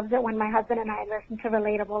son loves it when my husband and I listen to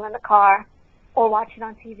Relatable in the car or watch it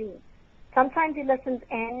on TV. Sometimes he listens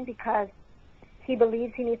in because he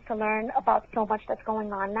believes he needs to learn about so much that's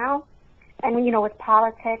going on now. And, with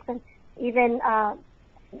politics and even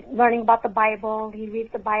learning about the Bible, he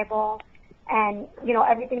reads the Bible and,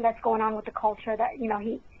 everything that's going on with the culture that,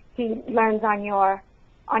 he learns on your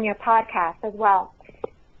podcast as well.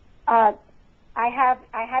 I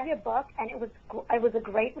have your book, and it was a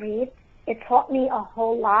great read. It taught me a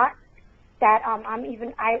whole lot that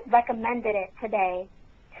I recommended it today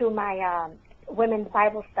to my women's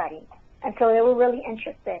Bible study, and so they were really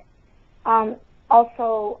interested.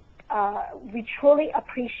 Also, we truly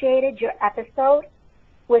appreciated your episode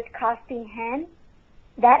with Casting Hen.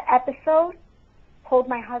 That episode pulled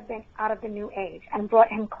my husband out of the New Age and brought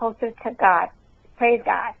him closer to God. Praise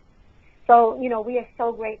God. So, we are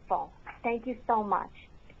so grateful. Thank you so much.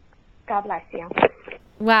 God bless you.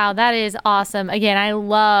 Wow, that is awesome. Again, I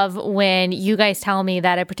love when you guys tell me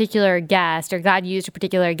that a particular guest or God used a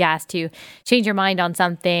particular guest to change your mind on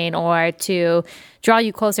something or to draw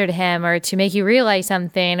you closer to him or to make you realize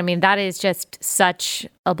something. I mean, that is just such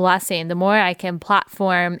a blessing. The more I can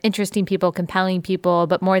platform interesting people, compelling people,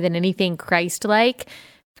 but more than anything, Christ-like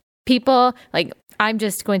people, I'm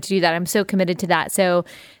just going to do that. I'm so committed to that. So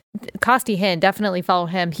Casting Hen, definitely follow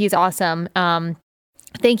him. He's awesome.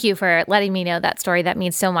 Thank you for letting me know that story. That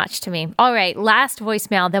means so much to me. All right, last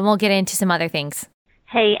voicemail, then we'll get into some other things.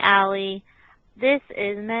 Hey, Allie. This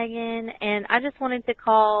is Megan, and I just wanted to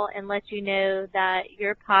call and let you know that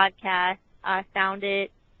your podcast, I found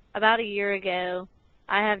it about a year ago.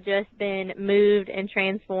 I have just been moved and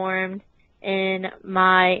transformed in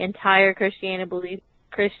my entire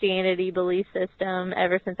Christianity belief system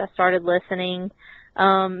ever since I started listening,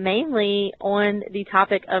 mainly on the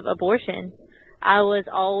topic of abortion. I was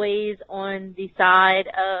always on the side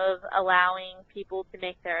of allowing people to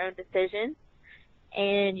make their own decisions,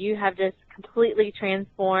 and you have just completely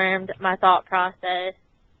transformed my thought process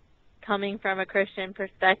coming from a Christian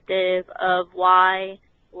perspective of why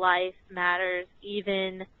life matters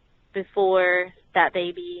even before that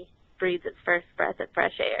baby breathes its first breath of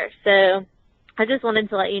fresh air. So I just wanted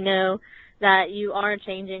to let you know that you are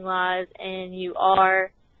changing lives and you are,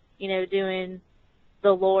 doing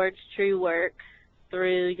the Lord's true work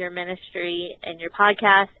through your ministry and your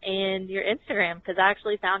podcast and your Instagram, because I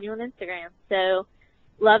actually found you on Instagram. So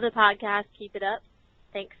love the podcast. Keep it up.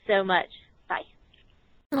 Thanks so much. Bye.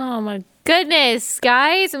 Oh my goodness,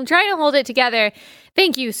 guys. I'm trying to hold it together.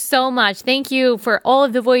 Thank you so much. Thank you for all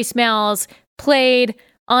of the voicemails, played,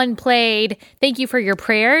 unplayed. Thank you for your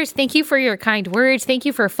prayers. Thank you for your kind words. Thank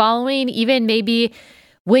you for following, even maybe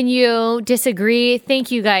when you disagree.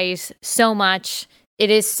 Thank you guys so much. It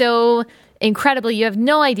is so incredible. You have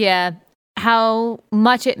no idea how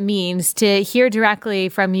much it means to hear directly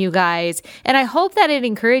from you guys. And I hope that it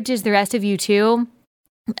encourages the rest of you too.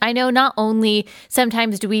 I know not only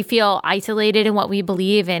sometimes do we feel isolated in what we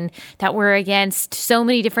believe and that we're against so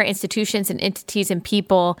many different institutions and entities and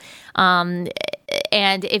people, and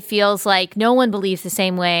it feels like no one believes the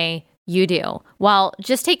same way you do. Well,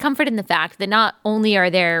 just take comfort in the fact that not only are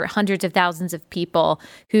there hundreds of thousands of people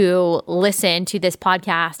who listen to this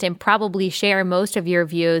podcast and probably share most of your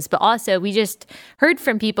views, but also we just heard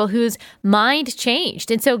from people whose mind changed.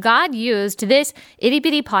 And so God used this itty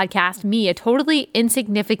bitty podcast, me, a totally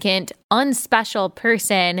insignificant, unspecial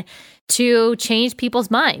person, to change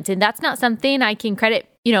people's minds. And that's not something I can credit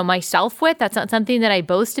myself with. That's not something that I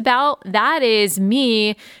boast about. That is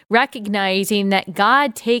me recognizing that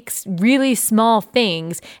God takes really small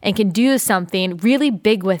things and can do something really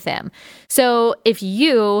big with them. So if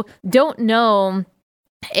you don't know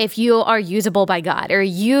if you are usable by God, or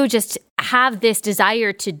you just have this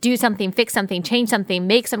desire to do something, fix something, change something,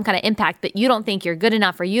 make some kind of impact, but you don't think you're good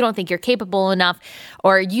enough, or you don't think you're capable enough,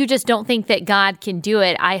 or you just don't think that God can do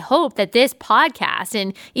it, I hope that this podcast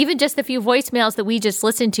and even just the few voicemails that we just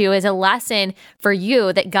listened to is a lesson for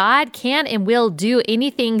you that God can and will do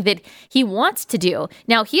anything that he wants to do.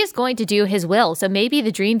 Now, he is going to do his will. So maybe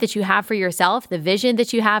the dream that you have for yourself, the vision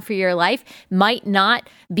that you have for your life might not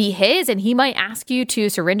be his, and he might ask you to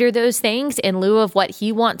surrender those things in lieu of what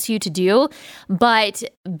he wants you to do. But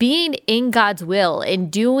being in God's will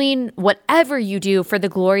and doing whatever you do for the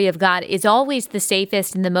glory of God is always the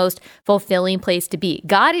safest and the most fulfilling place to be.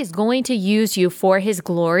 God is going to use you for his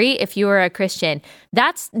glory if you are a Christian.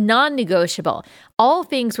 That's non-negotiable. all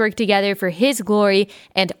things work together for his glory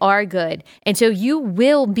and our good. And so you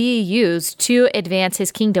will be used to advance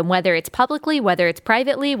his kingdom, whether it's publicly, whether it's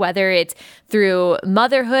privately, whether it's through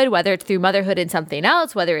motherhood, whether it's through motherhood and something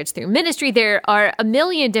else, whether it's through ministry. There are a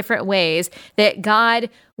million different ways that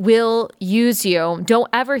God will use you. Don't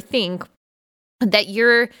ever think that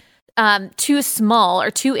you're too small or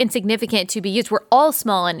too insignificant to be used. We're all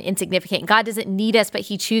small and insignificant. God doesn't need us, but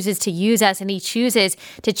he chooses to use us, and he chooses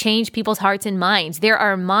to change people's hearts and minds. There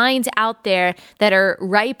are minds out there that are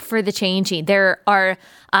ripe for the changing. There are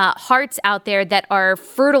hearts out there that are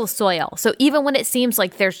fertile soil. So even when it seems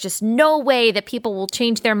like there's just no way that people will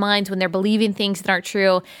change their minds when they're believing things that aren't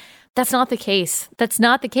true, that's not the case. That's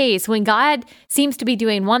not the case. When God seems to be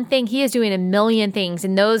doing one thing, he is doing a million things,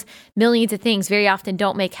 and those millions of things very often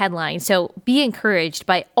don't make headlines. So be encouraged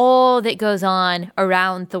by all that goes on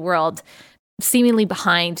around the world, seemingly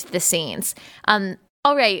behind the scenes.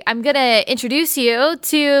 All right, I'm going to introduce you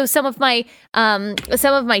to some of my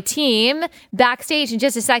team backstage in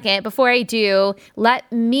just a second. Before I do, let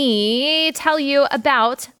me tell you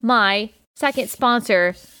about my second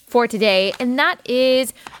sponsor for today, and that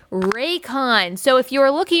is Raycon. So if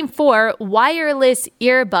you're looking for wireless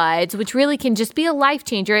earbuds, which really can just be a life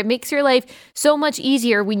changer, it makes your life so much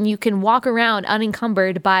easier when you can walk around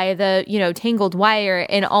unencumbered by the, tangled wire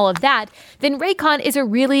and all of that, then Raycon is a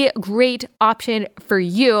really great option for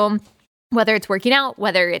you, whether it's working out,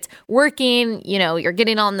 whether it's working, you're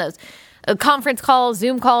getting on those conference calls,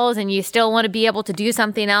 Zoom calls, and you still want to be able to do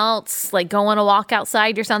something else, like go on a walk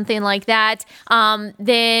outside or something like that,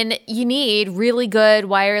 then you need really good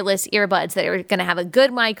wireless earbuds that are going to have a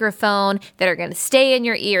good microphone, that are going to stay in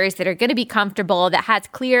your ears, that are going to be comfortable, that has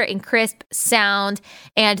clear and crisp sound.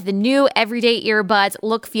 And the new everyday earbuds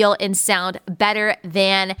look, feel, and sound better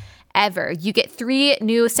than ever. You get 3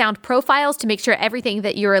 new sound profiles to make sure everything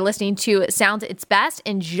that you're listening to sounds its best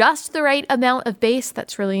and just the right amount of bass.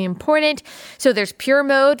 That's really important. So there's pure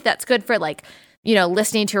mode. That's good for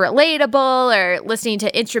listening to relatable or listening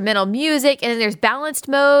to instrumental music. And then there's balanced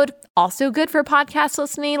mode, also good for podcast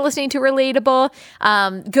listening to relatable,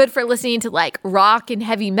 good for listening to rock and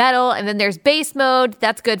heavy metal. And then there's bass mode.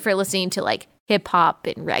 That's good for listening to hip hop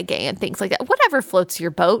and reggae and things like that. Whatever floats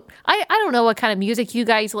your boat. I don't know what kind of music you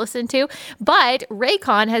guys listen to, but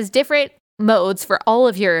Raycon has different modes for all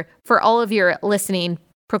of your listening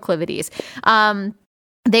proclivities.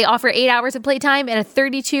 They offer 8 hours of playtime and a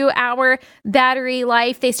 32-hour battery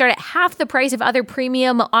life. They start at half the price of other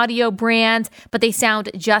premium audio brands, but they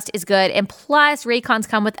sound just as good. And plus, Raycons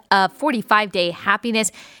come with a 45-day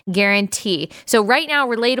happiness guarantee. So right now,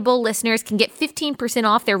 Relatable listeners can get 15%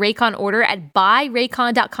 off their Raycon order at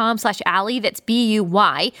buyraycon.com/Allie. That's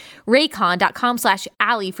BUY.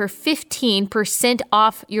 Raycon.com/Allie for 15%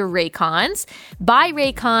 off your Raycons.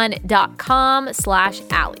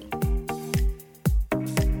 Buyraycon.com/Allie.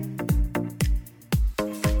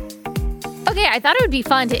 Okay, I thought it would be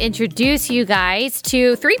fun to introduce you guys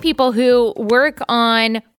to 3 people who work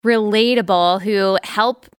on Relatable, who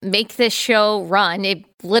help make this show run. It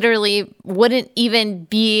literally wouldn't even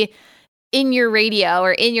be in your radio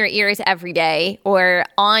or in your ears every day or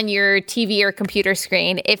on your TV or computer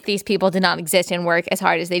screen if these people did not exist and work as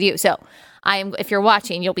hard as they do. So if you're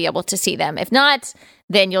watching, you'll be able to see them. If not,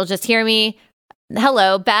 then you'll just hear me.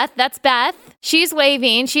 Hello, Beth. That's Beth. She's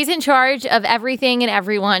waving. She's in charge of everything and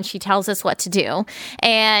everyone. She tells us what to do.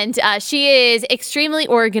 And she is extremely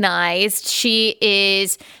organized. She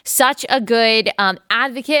is such a good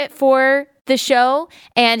advocate for the show,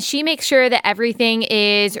 and she makes sure that everything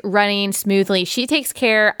is running smoothly. She takes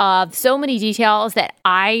care of so many details that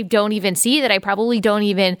I don't even see, that I probably don't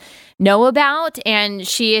even know about. And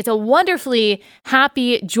she is a wonderfully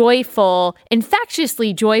happy, joyful,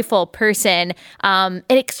 infectiously joyful person, an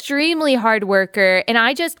extremely hard worker. And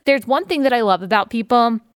there's one thing that I love about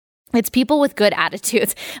people. It's people with good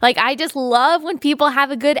attitudes. I just love when people have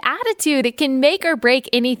a good attitude. It can make or break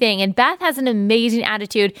anything. And Beth has an amazing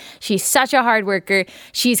attitude. She's such a hard worker.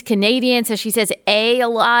 She's Canadian, so she says a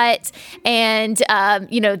lot. And,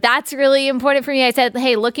 that's really important for me. I said,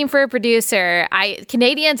 hey, looking for a producer.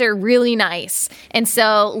 Canadians are really nice. And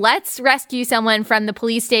so let's rescue someone from the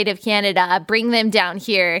police state of Canada, bring them down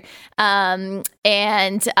here, and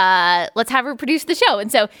let's have her produce the show. And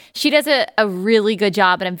so she does a really good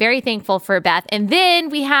job. And I'm very very thankful for Beth. And then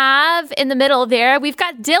we have in the middle there, we've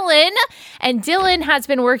got Dylan. And Dylan has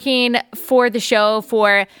been working for the show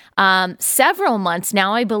for several months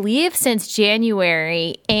now, I believe, since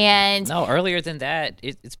January. And no, earlier than that.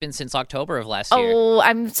 It's been since October of last year. Oh,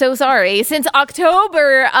 I'm so sorry. Since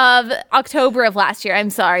October of last year. I'm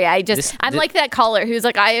sorry. I'm like that caller who's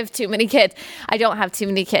like, I have too many kids. I don't have too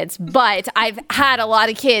many kids, but I've had a lot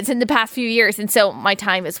of kids in the past few years, and so my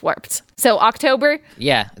time is warped. So October?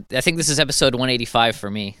 Yeah, I think this is episode 185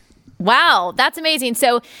 for me. Wow, that's amazing.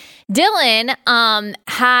 So Dylan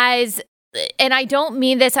has, and I don't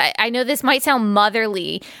mean this, I know this might sound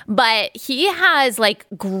motherly, but he has like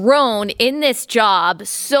grown in this job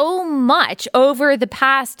so much over the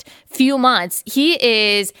past few months. He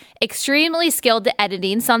is extremely skilled at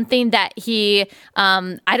editing, something that he,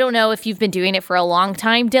 I don't know if you've been doing it for a long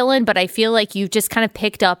time, Dylan, but I feel like you've just kind of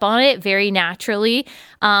picked up on it very naturally.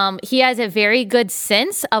 He has a very good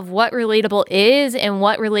sense of what relatable is and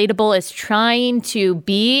what relatable is trying to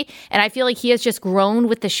be. And I feel like he has just grown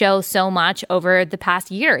with the show so much over the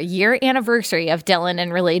past year anniversary of Dylan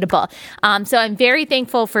and Relatable. So I'm very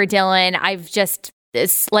thankful for Dylan. I've just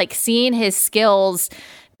seen his skills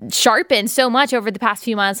sharpened so much over the past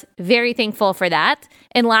few months. Very thankful for that.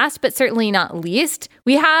 And last but certainly not least,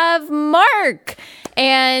 we have Mark.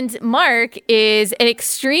 And Mark is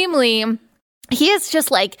he is just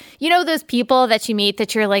like, those people that you meet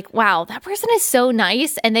that you're like, wow, that person is so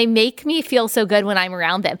nice and they make me feel so good when I'm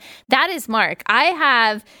around them. That is Mark.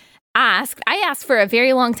 I asked for a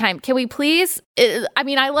very long time, can we please,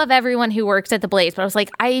 I love everyone who works at The Blaze, but I was like,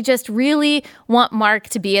 I just really want Mark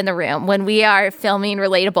to be in the room when we are filming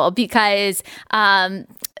Relatable, because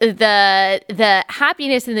the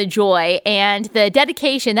happiness and the joy and the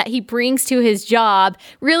dedication that he brings to his job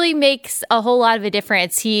really makes a whole lot of a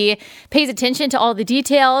difference. He pays attention to all the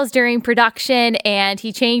details during production, and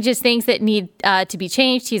he changes things that need to be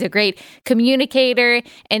changed. He's a great communicator.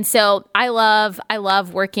 And so I love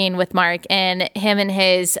working with Mark, and him and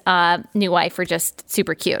his new wife are just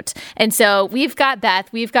super cute. And so we've got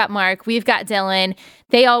Beth, we've got Mark, we've got Dylan.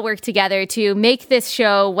 They all work together to make this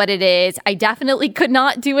show what it is. I definitely could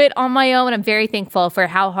not do it on my own. I'm very thankful for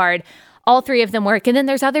how hard all three of them work. And then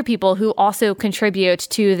there's other people who also contribute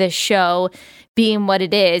to this show being what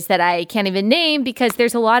it is that I can't even name, because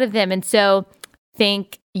there's a lot of them. And so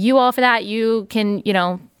thank you all for that. You can,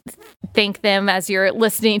 thank them as you're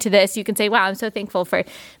listening to this. You can say, wow, I'm so thankful for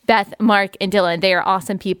Beth, Mark, and Dylan. They are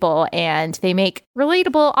awesome people, and they make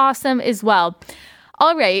Relatable awesome as well.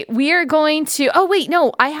 All right, we are going to,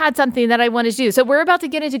 I had something that I wanted to do. So we're about to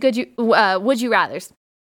get into Would You Rathers.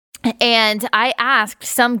 And I asked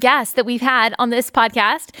some guests that we've had on this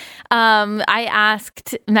podcast. I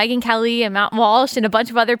asked Megyn Kelly and Matt Walsh and a bunch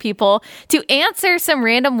of other people to answer some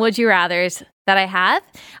random Would You Rathers that I have.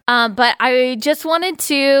 But I just wanted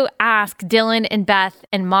to ask Dylan and Beth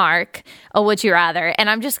and Mark a Would You Rather. And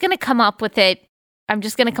I'm just going to come up with it. And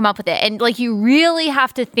you really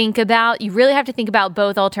have to think about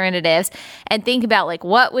both alternatives and think about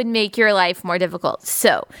what would make your life more difficult.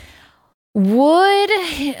 So would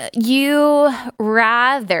you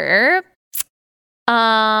rather,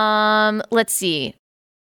 let's see,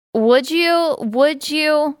 would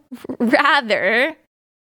you rather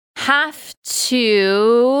have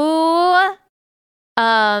to,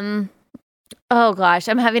 oh gosh,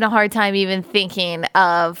 I'm having a hard time even thinking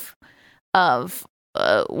of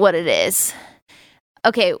what it is.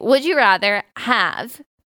 Okay, would you rather have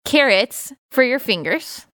carrots for your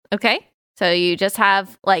fingers? Okay, so you just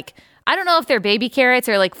have I don't know if they're baby carrots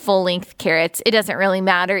or full-length carrots. It doesn't really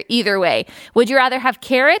matter either way. Would you rather have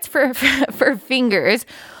carrots for fingers,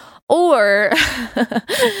 or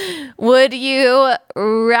would you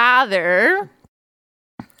rather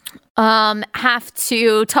have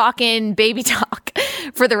to talk in baby talk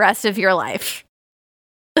for the rest of your life?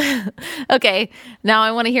 Okay, now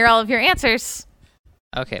I want to hear all of your answers.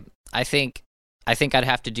 Okay, I think I'd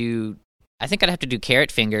have to do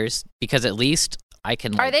carrot fingers, because at least I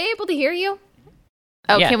can. Are they able to hear you?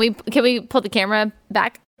 Oh, yeah. Can we pull the camera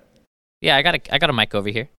back? Yeah, I got a mic over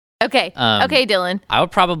here. Okay. Okay, Dylan. I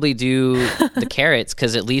would probably do the carrots,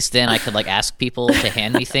 because at least then I could ask people to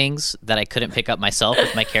hand me things that I couldn't pick up myself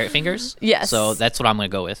with my carrot fingers. Yes. So that's what I'm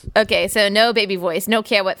going to go with. Okay, so no baby voice, no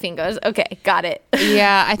carrot fingers. Okay, got it.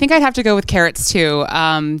 Yeah, I think I'd have to go with carrots too.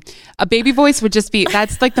 A baby voice would just be,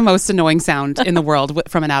 that's the most annoying sound in the world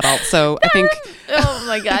from an adult. So I think. Oh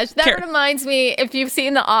my gosh. That reminds me, if you've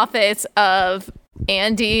seen The Office, of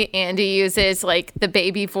Andy uses the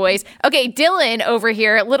baby voice. Okay, Dylan over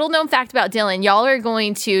here, little known fact about Dylan, y'all are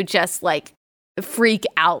going to just freak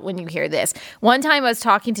out when you hear this. One time I was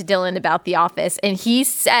talking to Dylan about The Office, and he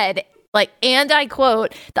said, and I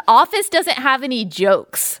quote, "The Office doesn't have any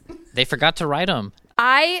jokes." They forgot to write them.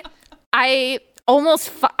 We almost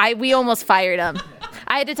fired him.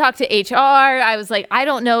 I had to talk to HR. I was like, I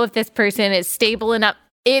don't know if this person is stable enough.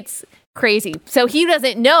 It's crazy. So he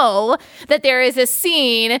doesn't know that there is a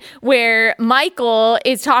scene where Michael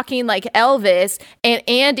is talking like Elvis and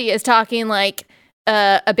Andy is talking like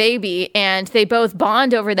a baby, and they both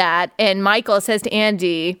bond over that. And Michael says to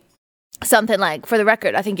Andy something like, "For the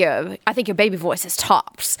record, I think your baby voice is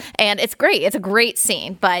tops." And it's great. It's a great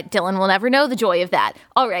scene, but Dylan will never know the joy of that.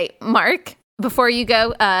 All right, Mark, before you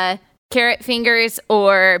go, carrot fingers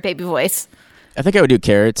or baby voice? I think I would do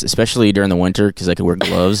carrots, especially during the winter, because I could wear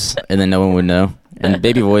gloves and then no one would know. And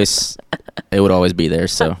baby voice, it would always be there.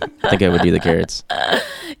 So I think I would do the carrots.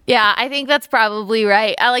 Yeah, I think that's probably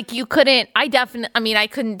right. I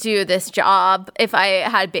couldn't do this job if I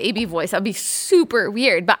had baby voice. That'd be super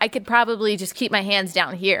weird, but I could probably just keep my hands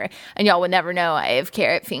down here and y'all would never know I have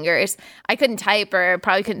carrot fingers. I couldn't type or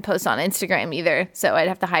probably couldn't post on Instagram either. So I'd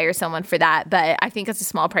have to hire someone for that. But I think it's a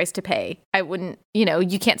small price to pay. I wouldn't,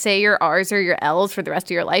 you can't say your R's or your L's for the rest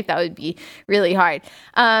of your life. That would be really hard.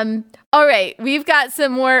 All right, we've got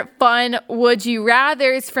some more fun would you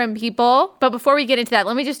rathers from people. But before we get into that,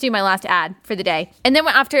 let me just do my last ad for the day. And then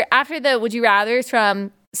after the would you rathers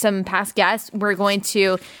from some past guests, we're going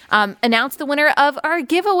to announce the winner of our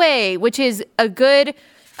giveaway, which is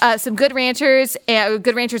some Good Ranchers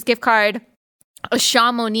gift card, a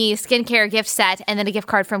Chamonix skincare gift set, and then a gift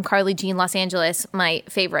card from Carly Jean Los Angeles, my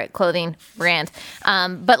favorite clothing brand.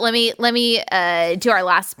 But let me do our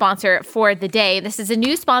last sponsor for the day. This is a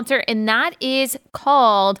new sponsor, and that is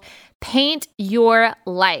called Paint Your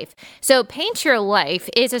Life. So Paint Your Life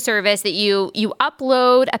is a service that you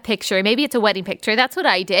upload a picture. Maybe it's a wedding picture. That's what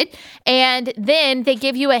I did. And then they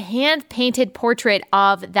give you a hand-painted portrait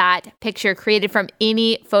of that picture created from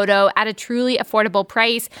any photo at a truly affordable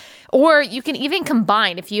price. Or you can even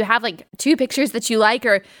combine if you have like two pictures that you like,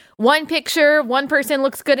 or one picture, one person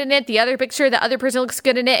looks good in it, the other picture, the other person looks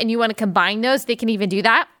good in it, and you want to combine those, they can even do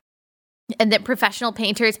that. And then professional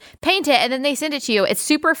painters paint it, and then they send it to you. It's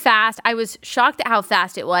super fast. I was shocked at how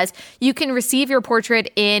fast it was. You can receive your portrait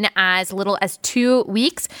in as little as 2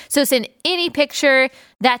 weeks. So send any picture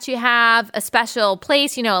that you have, a special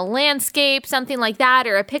place, a landscape, something like that,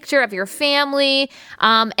 or a picture of your family,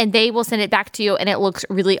 and they will send it back to you, and it looks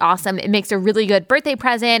really awesome. It makes a really good birthday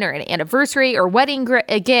present or an anniversary or wedding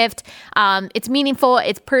gift. It's meaningful.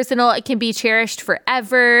 It's personal. It can be cherished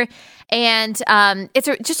forever. And it's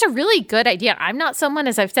just a really good idea. I'm not someone,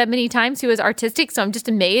 as I've said many times, who is artistic, so I'm just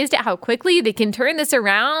amazed at how quickly they can turn this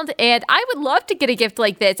around. And I would love to get a gift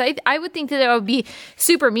like this. I would think that it would be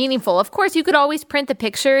super meaningful. Of course, you could always print the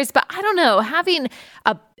pictures, but I don't know, having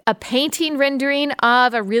a painting rendering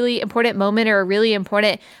of a really important moment or a really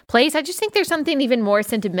important place, I just think there's something even more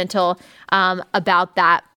sentimental about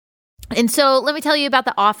that. And so let me tell you about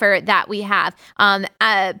the offer that we have.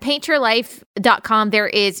 PaintYourLife.com, there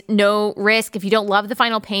is no risk. If you don't love the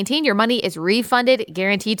final painting, your money is refunded,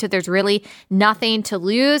 guaranteed, so there's really nothing to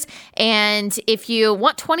lose. And if you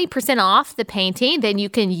want 20% off the painting, then you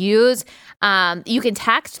can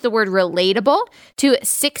text the word relatable to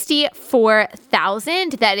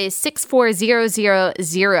 64,000. That is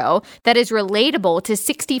 64000. That is relatable to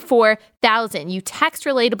 64,000. You text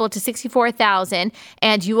relatable to 64,000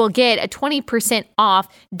 and you will get a 20% off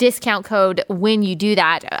discount code when you do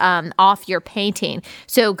that off your painting.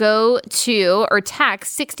 So go to or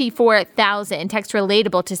text 64,000. Text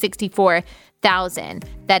relatable to 64,000.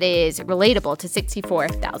 That is relatable to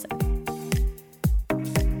 64,000.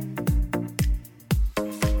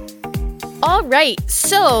 All right,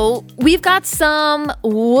 so we've got some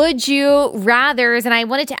would you rathers, and I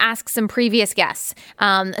wanted to ask some previous guests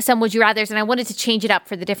some would you rathers, and I wanted to change it up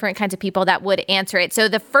for the different kinds of people that would answer it. So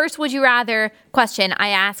the first would you rather question I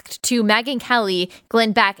asked to Megyn Kelly,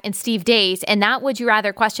 Glenn Beck, and Steve Deace, and that would you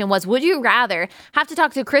rather question was, would you rather have to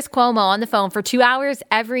talk to Chris Cuomo on the phone for 2 hours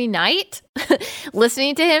every night,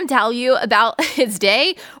 listening to him tell you about his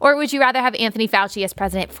day, or would you rather have Anthony Fauci as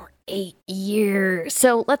president for 8 years?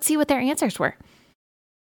 So let's see what their answers were.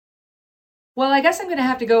 Well, I guess I'm going to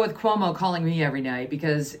have to go with Cuomo calling me every night,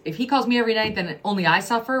 because if he calls me every night, then only I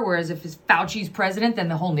suffer, whereas if Fauci's president, then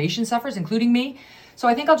the whole nation suffers, including me. So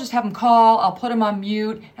I think I'll just have him call, I'll put him on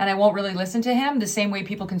mute, and I won't really listen to him the same way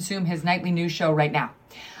people consume his nightly news show right now.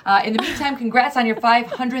 In the meantime, congrats on your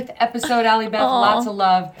 500th episode, Allie Beth. Aww. Lots of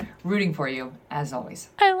love. Rooting for you, as always.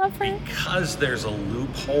 I love her. Because there's a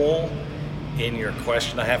loophole in your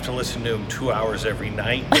question, I have to listen to him 2 hours every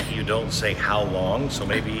night. You don't say how long, so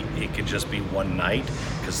maybe it could just be one night,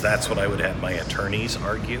 because that's what I would have my attorneys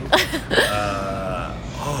argue.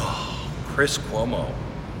 Chris Cuomo,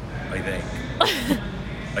 I think.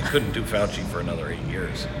 I couldn't do Fauci for another 8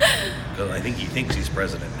 years, because I think he thinks he's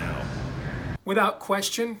president now. Without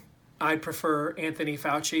question, I'd prefer Anthony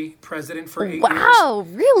Fauci president for 8 years. Wow,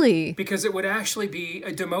 really? Because it would actually be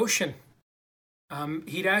a demotion.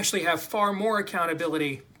 He'd actually have far more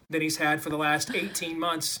accountability than he's had for the last 18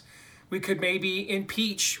 months. We could maybe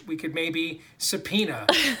impeach. We could maybe subpoena.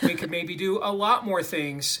 We could maybe do a lot more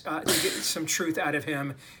things to get some truth out of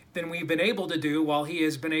him than we've been able to do while he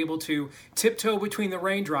has been able to tiptoe between the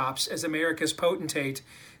raindrops as America's potentate.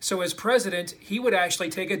 So as president, he would actually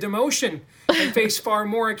take a demotion and face far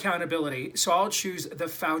more accountability. So I'll choose the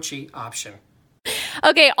Fauci option.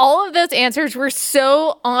 Okay, all of those answers were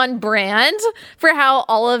so on brand for how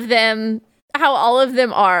all of them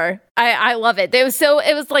are. I love it. It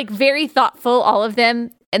was like very thoughtful, all of them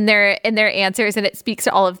in their answers, and it speaks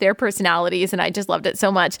to all of their personalities, and I just loved it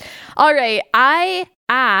so much. All right, I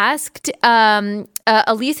asked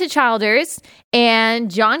Alisa Childers and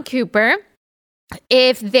John Cooper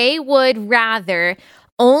if they would rather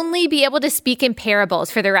only be able to speak in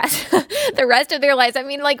parables for the rest of their lives. I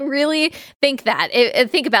mean, like, really think about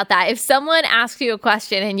that. If someone asked you a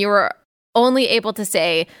question and you were only able to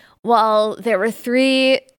say, well, there were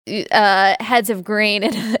 3 heads of grain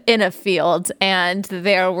in a field, and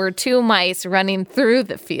there were 2 mice running through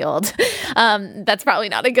the field. That's probably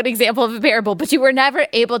not a good example of a parable, but you were never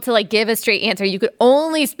able to like give a straight answer. You could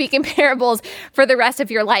only speak in parables for the rest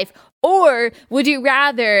of your life. Or would you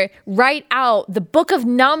rather write out the book of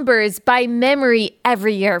Numbers by memory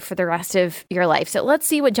every year for the rest of your life? So let's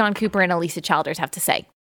see what John Cooper and Alisa Childers have to say.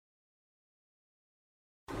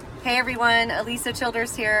 Hey everyone, Alisa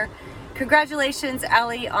Childers here. Congratulations,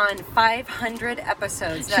 Allie, on 500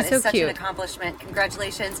 episodes. That is such an accomplishment.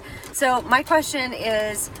 Congratulations. So my question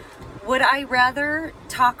is, would I rather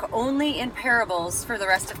talk only in parables for the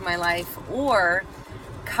rest of my life, or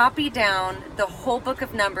copy down the whole book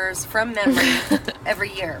of Numbers from memory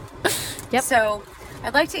every year? Yep. So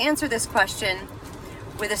I'd like to answer this question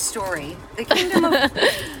with a story. The kingdom of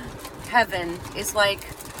heaven is like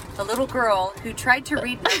a little girl who tried to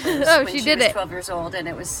read numbers when she was 12 years old, and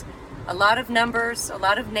it was a lot of numbers, a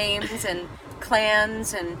lot of names and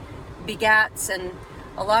clans and begats and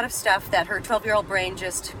a lot of stuff that her 12-year-old brain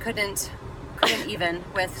just couldn't even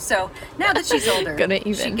with. So now that she's older,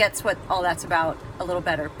 she gets what all that's about a little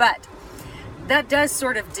better. But that does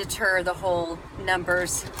sort of deter the whole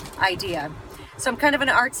numbers idea. So I'm kind of an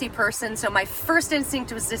artsy person, so my first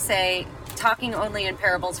instinct was to say talking only in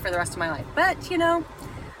parables for the rest of my life. But, you know,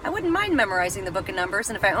 I wouldn't mind memorizing the book of Numbers,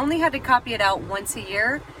 and if I only had to copy it out once a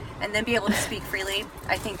year and then be able to speak freely,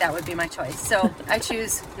 I think that would be my choice. So I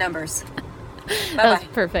choose Numbers. Bye-bye. That's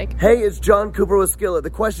perfect. Hey, it's John Cooper with Skillet.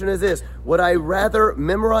 The question is this: would I rather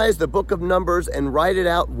memorize the book of Numbers and write it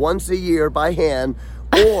out once a year by hand,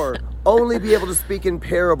 or only be able to speak in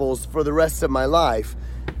parables for the rest of my life?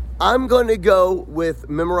 I'm going to go with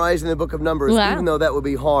memorizing the book of Numbers, even though that would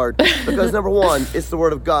be hard. Because number one, it's the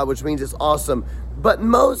word of God, which means it's awesome. But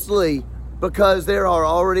mostly because there are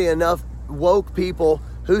already enough woke people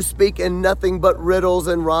who speak in nothing but riddles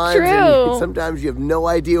and rhymes. True. And sometimes you have no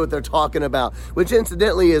idea what they're talking about, which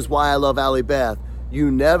incidentally is why I love Allie Beth.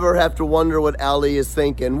 You never have to wonder what Allie is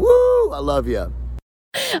thinking. Woo! I love you.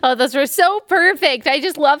 Oh, those were so perfect. I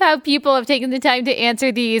just love how people have taken the time to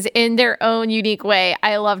answer these in their own unique way.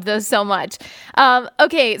 I loved those so much.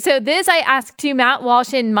 Okay, so this I asked to Matt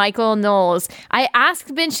Walsh and Michael Knowles. I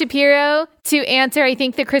asked Ben Shapiro to answer, I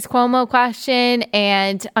think, the Chris Cuomo question,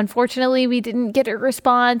 and unfortunately we didn't get a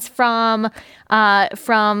response from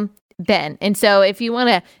Ben. And so if you want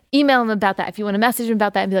to email him about that, if you want to message him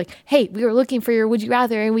about that and be like, hey, we were looking for your would you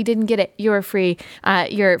rather and we didn't get it, you're free to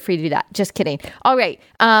do that. Just kidding. All right.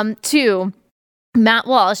 To Matt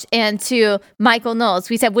Walsh and to Michael Knowles,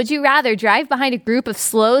 we said, would you rather drive behind a group of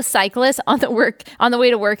slow cyclists on the way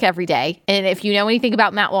to work every day? And if you know anything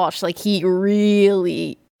about Matt Walsh, like he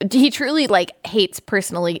truly like hates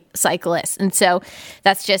personally cyclists. And so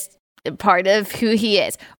that's just part of who he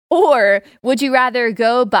is. Or would you rather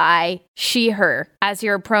go by she, her as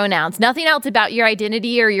your pronouns? Nothing else about your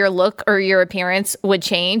identity or your look or your appearance would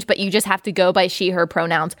change, but you just have to go by she, her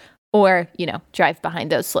pronouns, or, you know, drive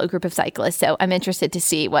behind those slow group of cyclists. So I'm interested to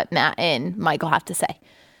see what Matt and Michael have to say.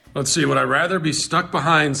 Let's see. Would I rather be stuck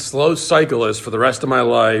behind slow cyclists for the rest of my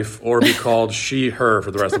life or be called she, her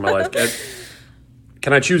for the rest of my life?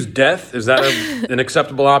 Can I choose death? Is that an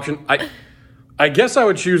acceptable option? I guess I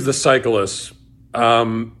would choose the cyclists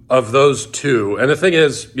of those two. And the thing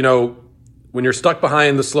is, when you're stuck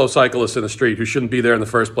behind the slow cyclist in the street who shouldn't be there in the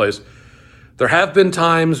first place, there have been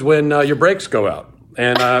times when your brakes go out.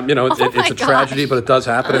 And, it's a tragedy, but it does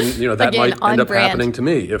happen. And, that Again, might end up brand. happening to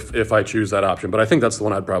me if I choose that option. But I think that's the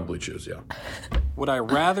one I'd probably choose, yeah. Would I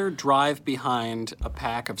rather drive behind a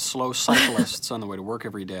pack of slow cyclists on the way to work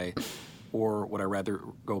every day, or would I rather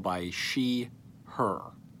go by she, her?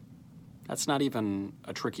 That's not even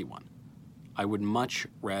a tricky one. I would much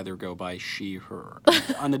rather go by she, her.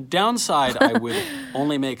 On the downside, I would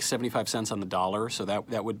only make 75 cents on the dollar, so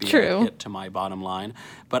that would be a hit to my bottom line.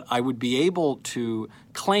 But I would be able to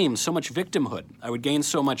claim so much victimhood. I would gain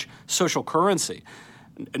so much social currency.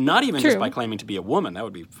 Not even just by claiming to be a woman, that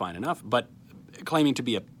would be fine enough, but claiming to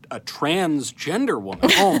be a transgender woman.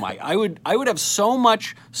 Oh my, I would have so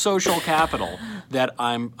much social capital that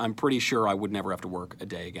I'm pretty sure I would never have to work a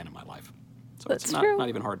day again in my life. So it's not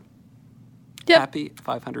even hard. Yep. Happy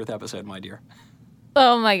 500th episode, my dear.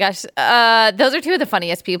 Oh my gosh. Those are two of the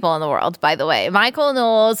funniest people in the world, by the way. Michael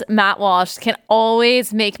Knowles, Matt Walsh can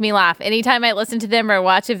always make me laugh. Anytime I listen to them or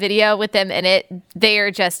watch a video with them in it, they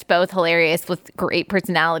are just both hilarious with great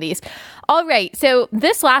personalities. All right. So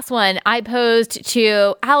this last one I posed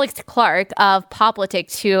to Alex Clark of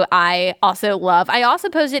Poplitics, who I also love. I also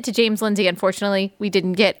posed it to James Lindsay. Unfortunately, we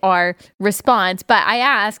didn't get our response, but I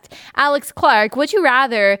asked Alex Clark, would you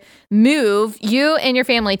rather move you and your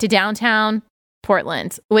family to downtown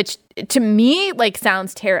Portland, which to me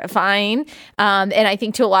sounds terrifying. And I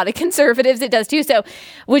think to a lot of conservatives, it does too. So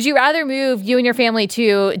would you rather move you and your family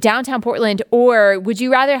to downtown Portland, or would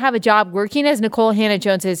you rather have a job working as Nicole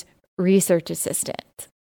Hannah-Jones's research assistant?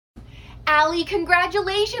 Allie,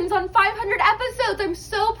 congratulations on 500 episodes. I'm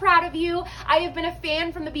so proud of you. I have been a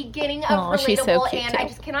fan from the beginning of Relatable, she's so cute and too. I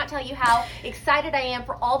just cannot tell you how excited I am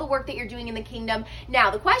for all the work that you're doing in the kingdom.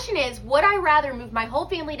 Now, the question is, would I rather move my whole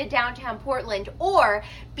family to downtown Portland or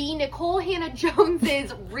be Nicole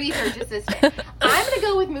Hannah-Jones's research assistant? I'm going to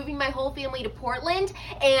go with moving my whole family to Portland,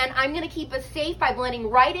 and I'm going to keep us safe by blending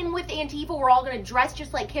right in with Antifa. We're all going to dress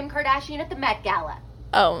just like Kim Kardashian at the Met Gala.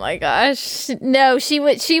 Oh my gosh. No, she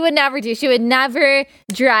would never do. She would never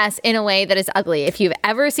dress in a way that is ugly. If you've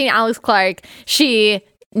ever seen Alex Clark, she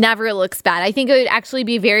never looks bad. I think it would actually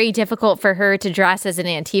be very difficult for her to dress as an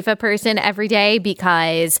Antifa person every day,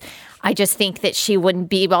 because I just think that she wouldn't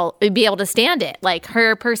be able to stand it.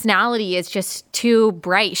 Her personality is just too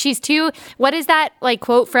bright. She's too, what is that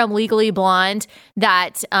quote from Legally Blonde,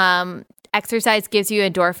 that exercise gives you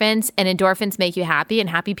endorphins, and endorphins make you happy, and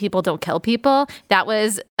happy people don't kill people. That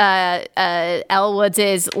was Elle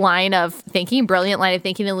Woods' line of thinking, brilliant line of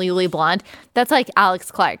thinking in Legally Blonde. That's like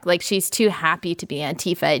Alex Clark. She's too happy to be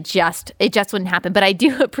Antifa. It just wouldn't happen. But I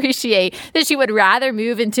do appreciate that she would rather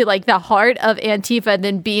move into the heart of Antifa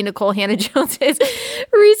than be Nicole Hannah-Jones's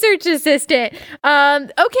research assistant.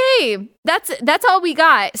 Okay, that's all we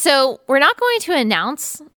got. So we're not going to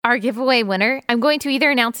announce our giveaway winner. I'm going to either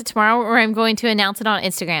announce it tomorrow or I'm going to announce it on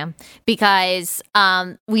Instagram, because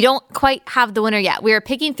we don't quite have the winner yet. We are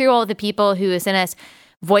picking through all the people who sent us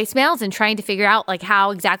voicemails and trying to figure out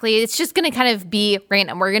how exactly. It's just going to kind of be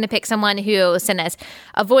random. We're going to pick someone who sent us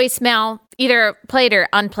a voicemail, either played or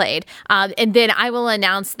unplayed, and then I will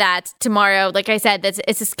announce that tomorrow. Like I said,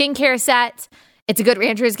 it's a skincare set, it's a Good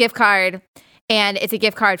Ranchers gift card, and it's a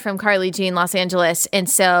gift card from Carly Jean Los Angeles. And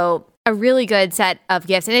so a really good set of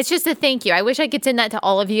gifts. And it's just a thank you. I wish I could send that to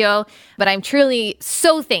all of you, but I'm truly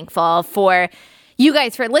so thankful for you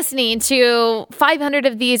guys for listening to 500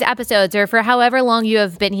 of these episodes, or for however long you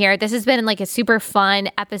have been here. This has been a super fun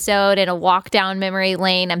episode and a walk down memory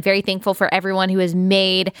lane. I'm very thankful for everyone who has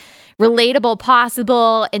made Relatable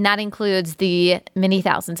possible, and that includes the many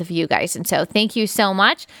thousands of you guys. And so thank you so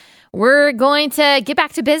much. We're going to get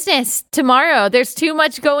back to business tomorrow. There's too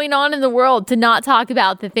much going on in the world to not talk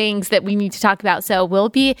about the things that we need to talk about. So we'll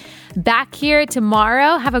be back here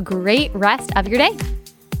tomorrow. Have a great rest of your day.